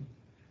question.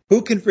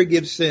 Who can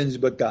forgive sins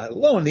but God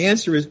alone? The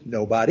answer is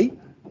nobody.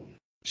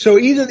 So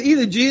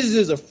either Jesus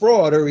is a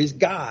fraud or he's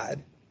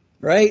God,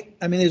 right?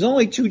 I mean, there's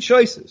only two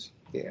choices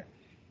here,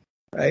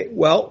 right?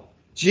 Well,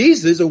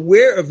 Jesus,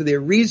 aware of their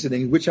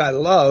reasoning, which I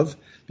love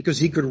because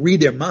he could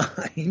read their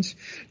minds,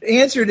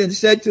 answered and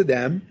said to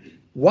them,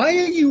 why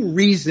are you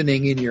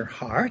reasoning in your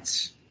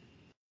hearts?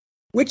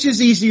 Which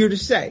is easier to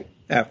say,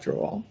 after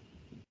all?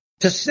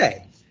 To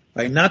say,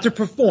 right? Not to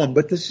perform,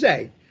 but to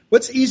say.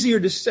 What's easier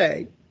to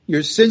say?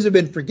 Your sins have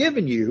been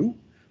forgiven you,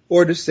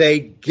 or to say,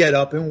 get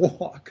up and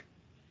walk?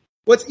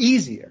 What's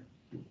easier?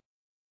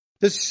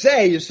 To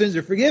say your sins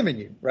are forgiven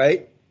you,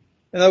 right?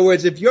 In other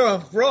words, if you're a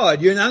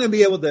fraud, you're not going to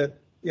be able to,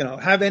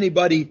 have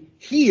anybody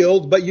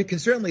healed, but you can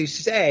certainly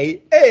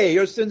say, hey,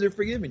 your sins are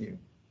forgiven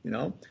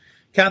you,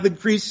 Catholic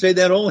priests say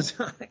that all the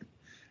time,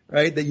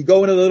 right? That you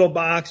go in a little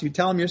box, you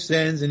tell him your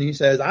sins, and he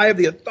says, I have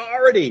the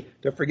authority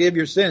to forgive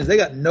your sins. They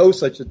got no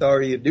such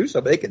authority to do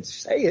so, but they can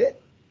say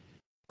it,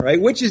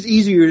 right? Which is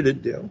easier to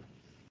do,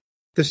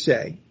 to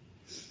say?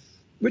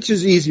 Which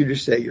is easier to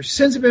say, your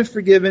sins have been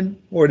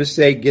forgiven, or to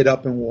say, get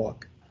up and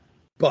walk?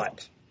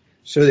 But,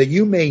 so that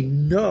you may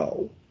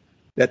know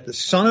that the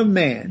Son of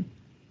Man,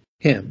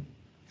 him,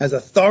 has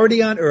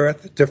authority on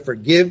earth to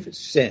forgive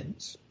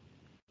sins.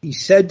 He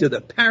said to the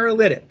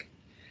paralytic,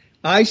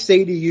 I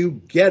say to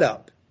you, get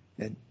up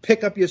and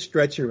pick up your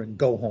stretcher and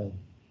go home.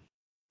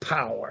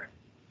 Power.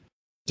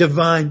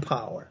 Divine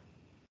power.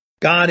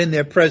 God in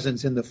their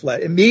presence in the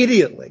flesh.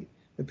 Immediately,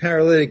 the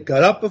paralytic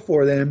got up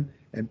before them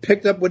and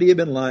picked up what he had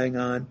been lying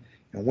on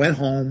and went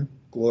home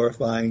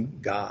glorifying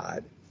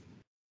God.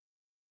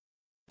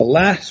 The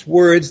last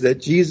words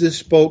that Jesus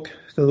spoke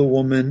to the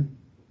woman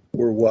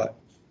were what?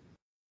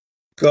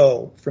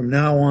 Go, from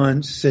now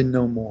on, sin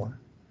no more.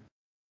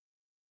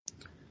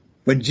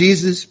 When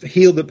Jesus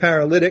healed the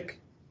paralytic,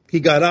 he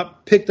got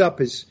up, picked up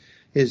his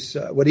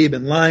what he had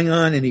been lying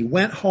on, and he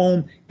went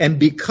home. And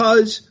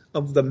because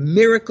of the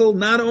miracle,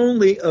 not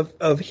only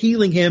of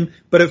healing him,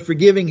 but of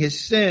forgiving his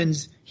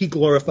sins, he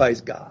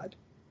glorifies God.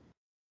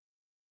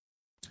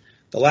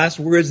 The last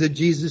words that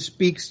Jesus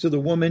speaks to the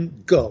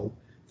woman, go,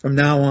 from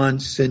now on,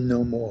 sin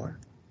no more.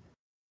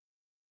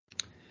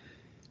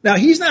 Now,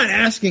 he's not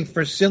asking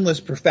for sinless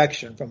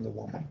perfection from the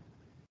woman.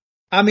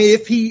 I mean,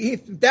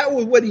 if that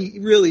was what he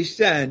really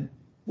said,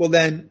 well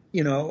then,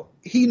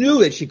 he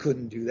knew that she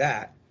couldn't do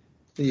that.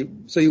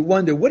 So you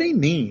wonder, what do you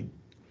mean?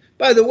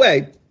 By the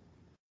way,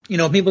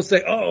 people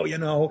say,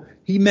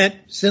 he meant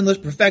sinless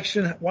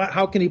perfection.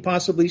 How can he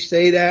possibly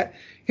say that?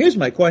 Here's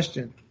my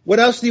question. What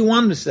else do you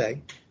want him to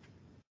say?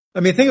 I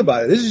mean, think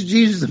about it. This is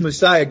Jesus, the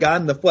Messiah,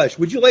 God in the flesh.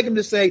 Would you like him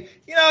to say,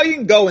 you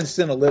can go and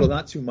sin a little,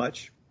 not too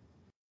much?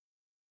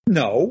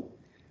 No,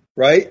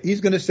 right?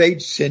 He's going to say,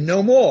 sin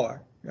no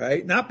more,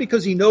 right? Not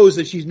because he knows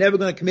that she's never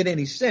going to commit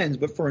any sins,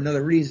 but for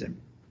another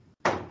reason.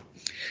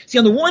 See,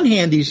 on the one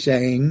hand, he's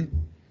saying,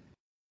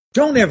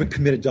 don't ever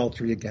commit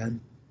adultery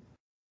again.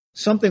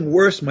 Something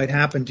worse might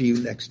happen to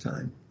you next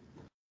time.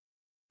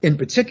 In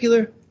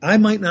particular, I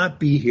might not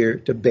be here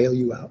to bail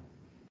you out.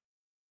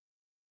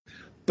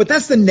 But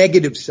that's the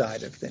negative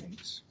side of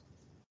things.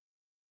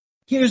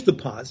 Here's the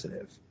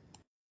positive.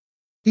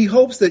 He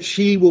hopes that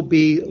she will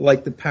be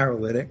like the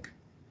paralytic,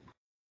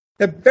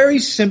 that very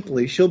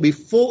simply she'll be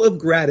full of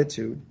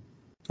gratitude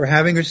for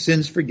having her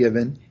sins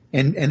forgiven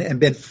and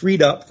been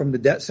freed up from the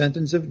death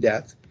sentence of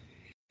death,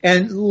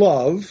 and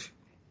love,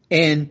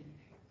 and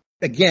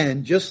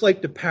again, just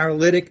like the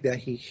paralytic that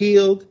he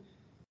healed,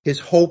 his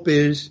hope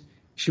is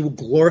she will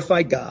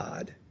glorify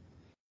God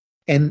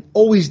and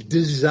always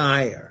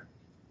desire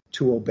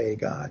to obey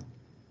God.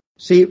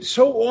 See,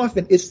 so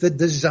often it's the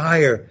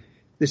desire,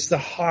 it's the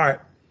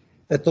heart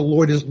that the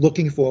Lord is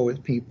looking for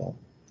with people.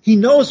 He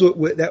knows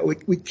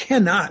that we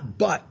cannot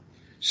but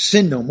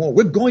sin no more.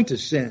 We're going to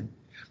sin.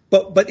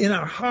 But in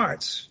our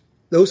hearts,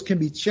 those can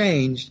be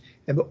changed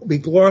and be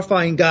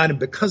glorifying God. And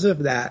because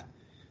of that,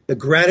 the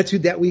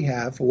gratitude that we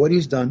have for what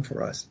he's done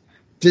for us,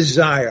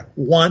 desire,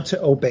 want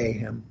to obey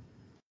him.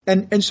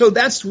 And so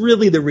that's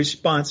really the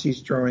response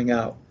he's throwing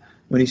out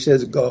when he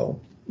says, go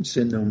and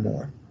sin no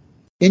more.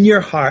 In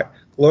your heart,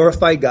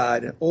 glorify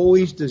God and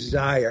always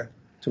desire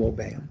to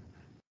obey him.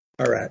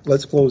 All right,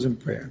 let's close in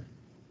prayer.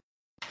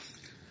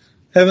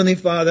 Heavenly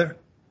Father,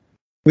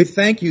 we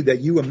thank you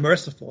that you are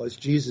merciful as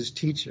Jesus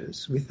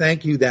teaches. We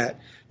thank you that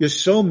you're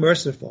so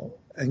merciful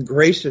and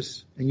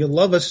gracious and you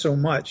love us so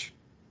much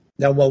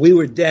that while we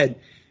were dead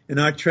in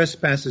our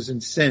trespasses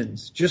and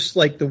sins, just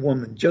like the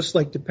woman, just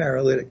like the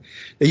paralytic,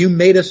 that you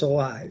made us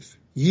alive.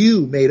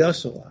 You made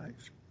us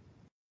alive,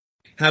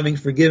 having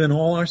forgiven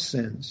all our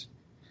sins.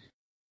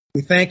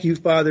 We thank you,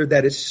 Father,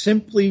 that it's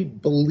simply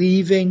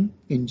believing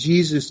in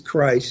Jesus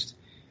Christ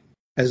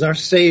as our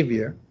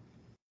Savior,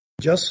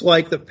 just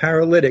like the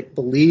paralytic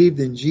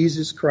believed in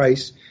Jesus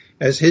Christ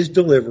as his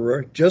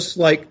deliverer, just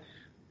like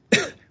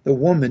the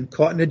woman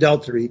caught in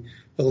adultery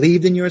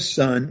believed in your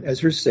Son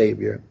as her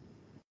Savior.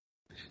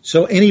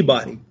 So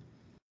anybody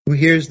who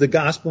hears the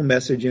gospel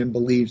message and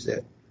believes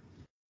it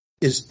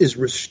is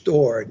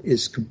restored,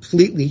 is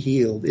completely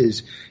healed,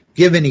 is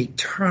given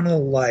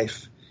eternal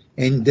life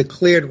and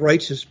declared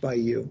righteous by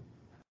you.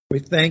 We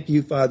thank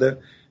you, Father,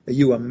 that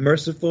you are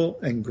merciful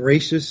and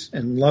gracious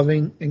and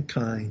loving and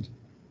kind.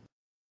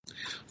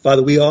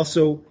 Father, we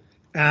also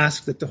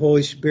ask that the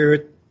Holy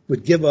Spirit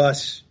would give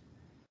us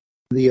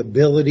the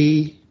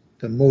ability,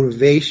 the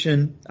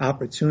motivation,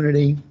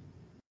 opportunity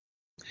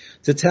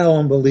to tell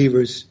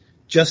unbelievers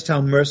just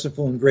how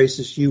merciful and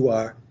gracious you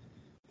are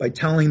by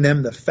telling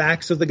them the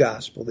facts of the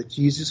gospel, that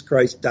Jesus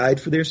Christ died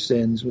for their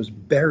sins, was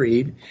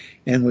buried,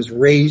 and was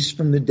raised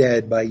from the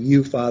dead by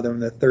you, Father, on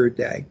the third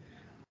day.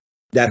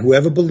 That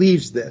whoever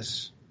believes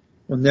this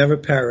will never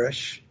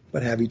perish,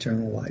 but have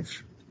eternal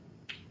life.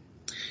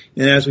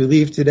 And as we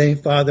leave today,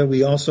 Father,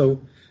 we also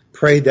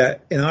pray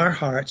that in our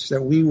hearts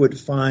that we would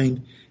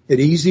find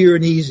it easier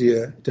and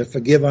easier to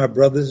forgive our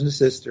brothers and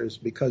sisters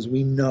because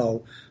we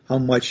know how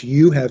much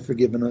you have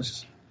forgiven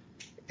us.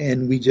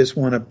 And we just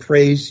want to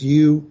praise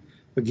you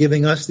for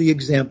giving us the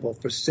example,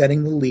 for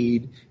setting the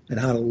lead and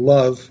how to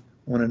love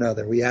one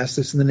another. We ask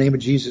this in the name of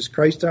Jesus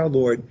Christ our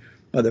Lord,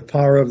 by the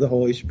power of the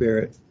Holy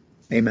Spirit.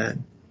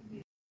 Amen.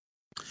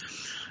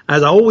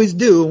 As I always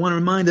do, I want to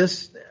remind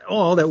us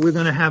all that we're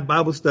going to have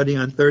Bible study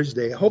on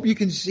Thursday. I hope you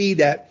can see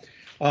that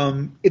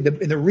in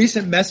the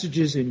recent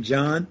messages in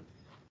John,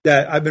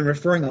 that I've been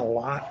referring a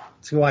lot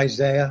to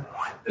Isaiah.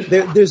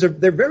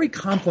 They're very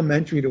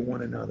complementary to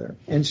one another,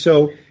 and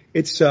so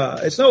it's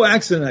no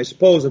accident, I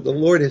suppose, that the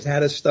Lord has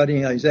had us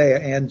studying Isaiah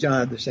and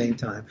John at the same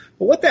time.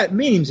 But what that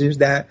means is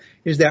that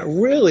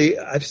really,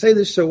 I say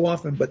this so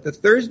often, but the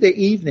Thursday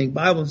evening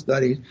Bible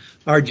studies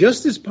are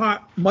just as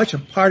much a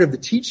part of the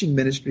teaching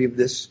ministry of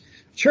this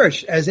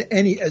church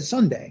as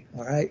Sunday.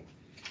 All right.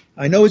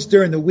 I know it's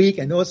during the week.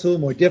 I know it's a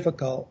little more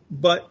difficult,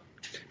 but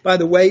by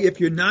the way, if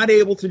you're not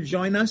able to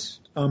join us,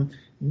 there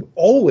will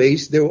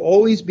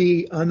always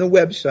be on the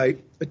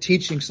website a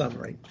teaching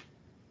summary.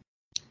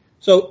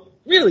 So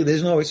really,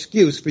 there's no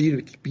excuse for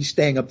you to be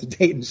staying up to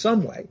date in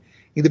some way,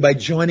 either by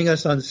joining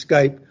us on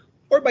Skype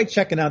or by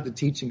checking out the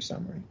teaching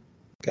summary.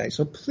 Okay,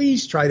 so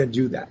please try to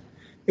do that.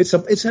 It's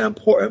an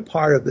important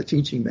part of the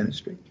teaching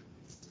ministry.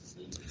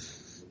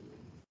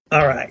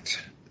 All right,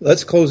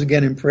 let's close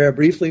again in prayer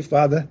briefly.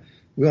 Father,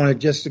 we want to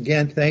just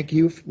again thank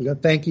you. We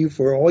want to thank you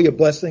for all your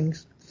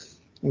blessings.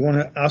 We want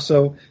to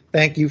also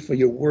thank you for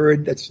your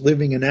word that's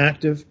living and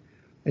active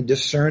and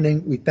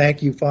discerning. We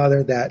thank you,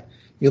 Father, that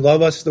you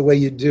love us the way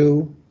you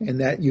do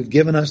and that you've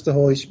given us the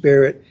Holy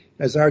Spirit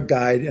as our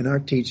guide and our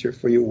teacher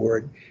for your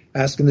word.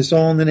 Asking this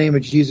all in the name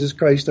of Jesus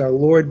Christ, our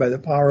Lord, by the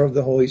power of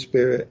the Holy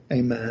Spirit.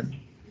 Amen.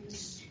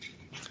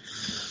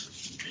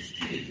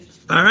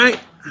 All right.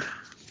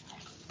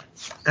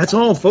 That's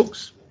all,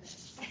 folks.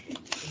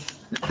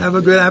 Have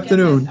a good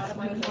afternoon.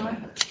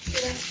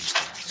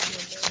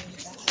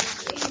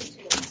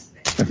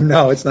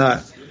 No, it's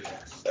not.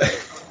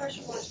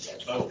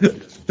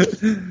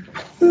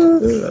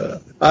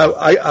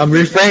 I'm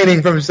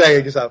refraining from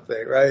saying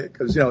something, right?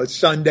 Because, it's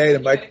Sunday, the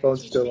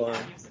microphone's still on.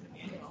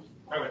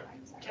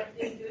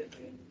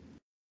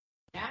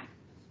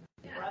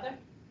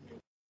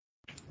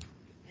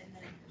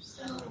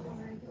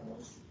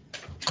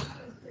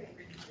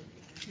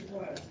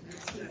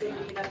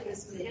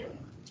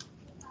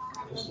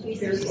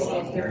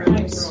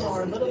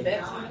 A little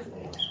bit.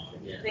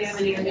 They have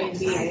an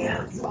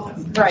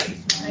Airbnb. Right.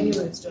 I knew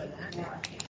it was doing that.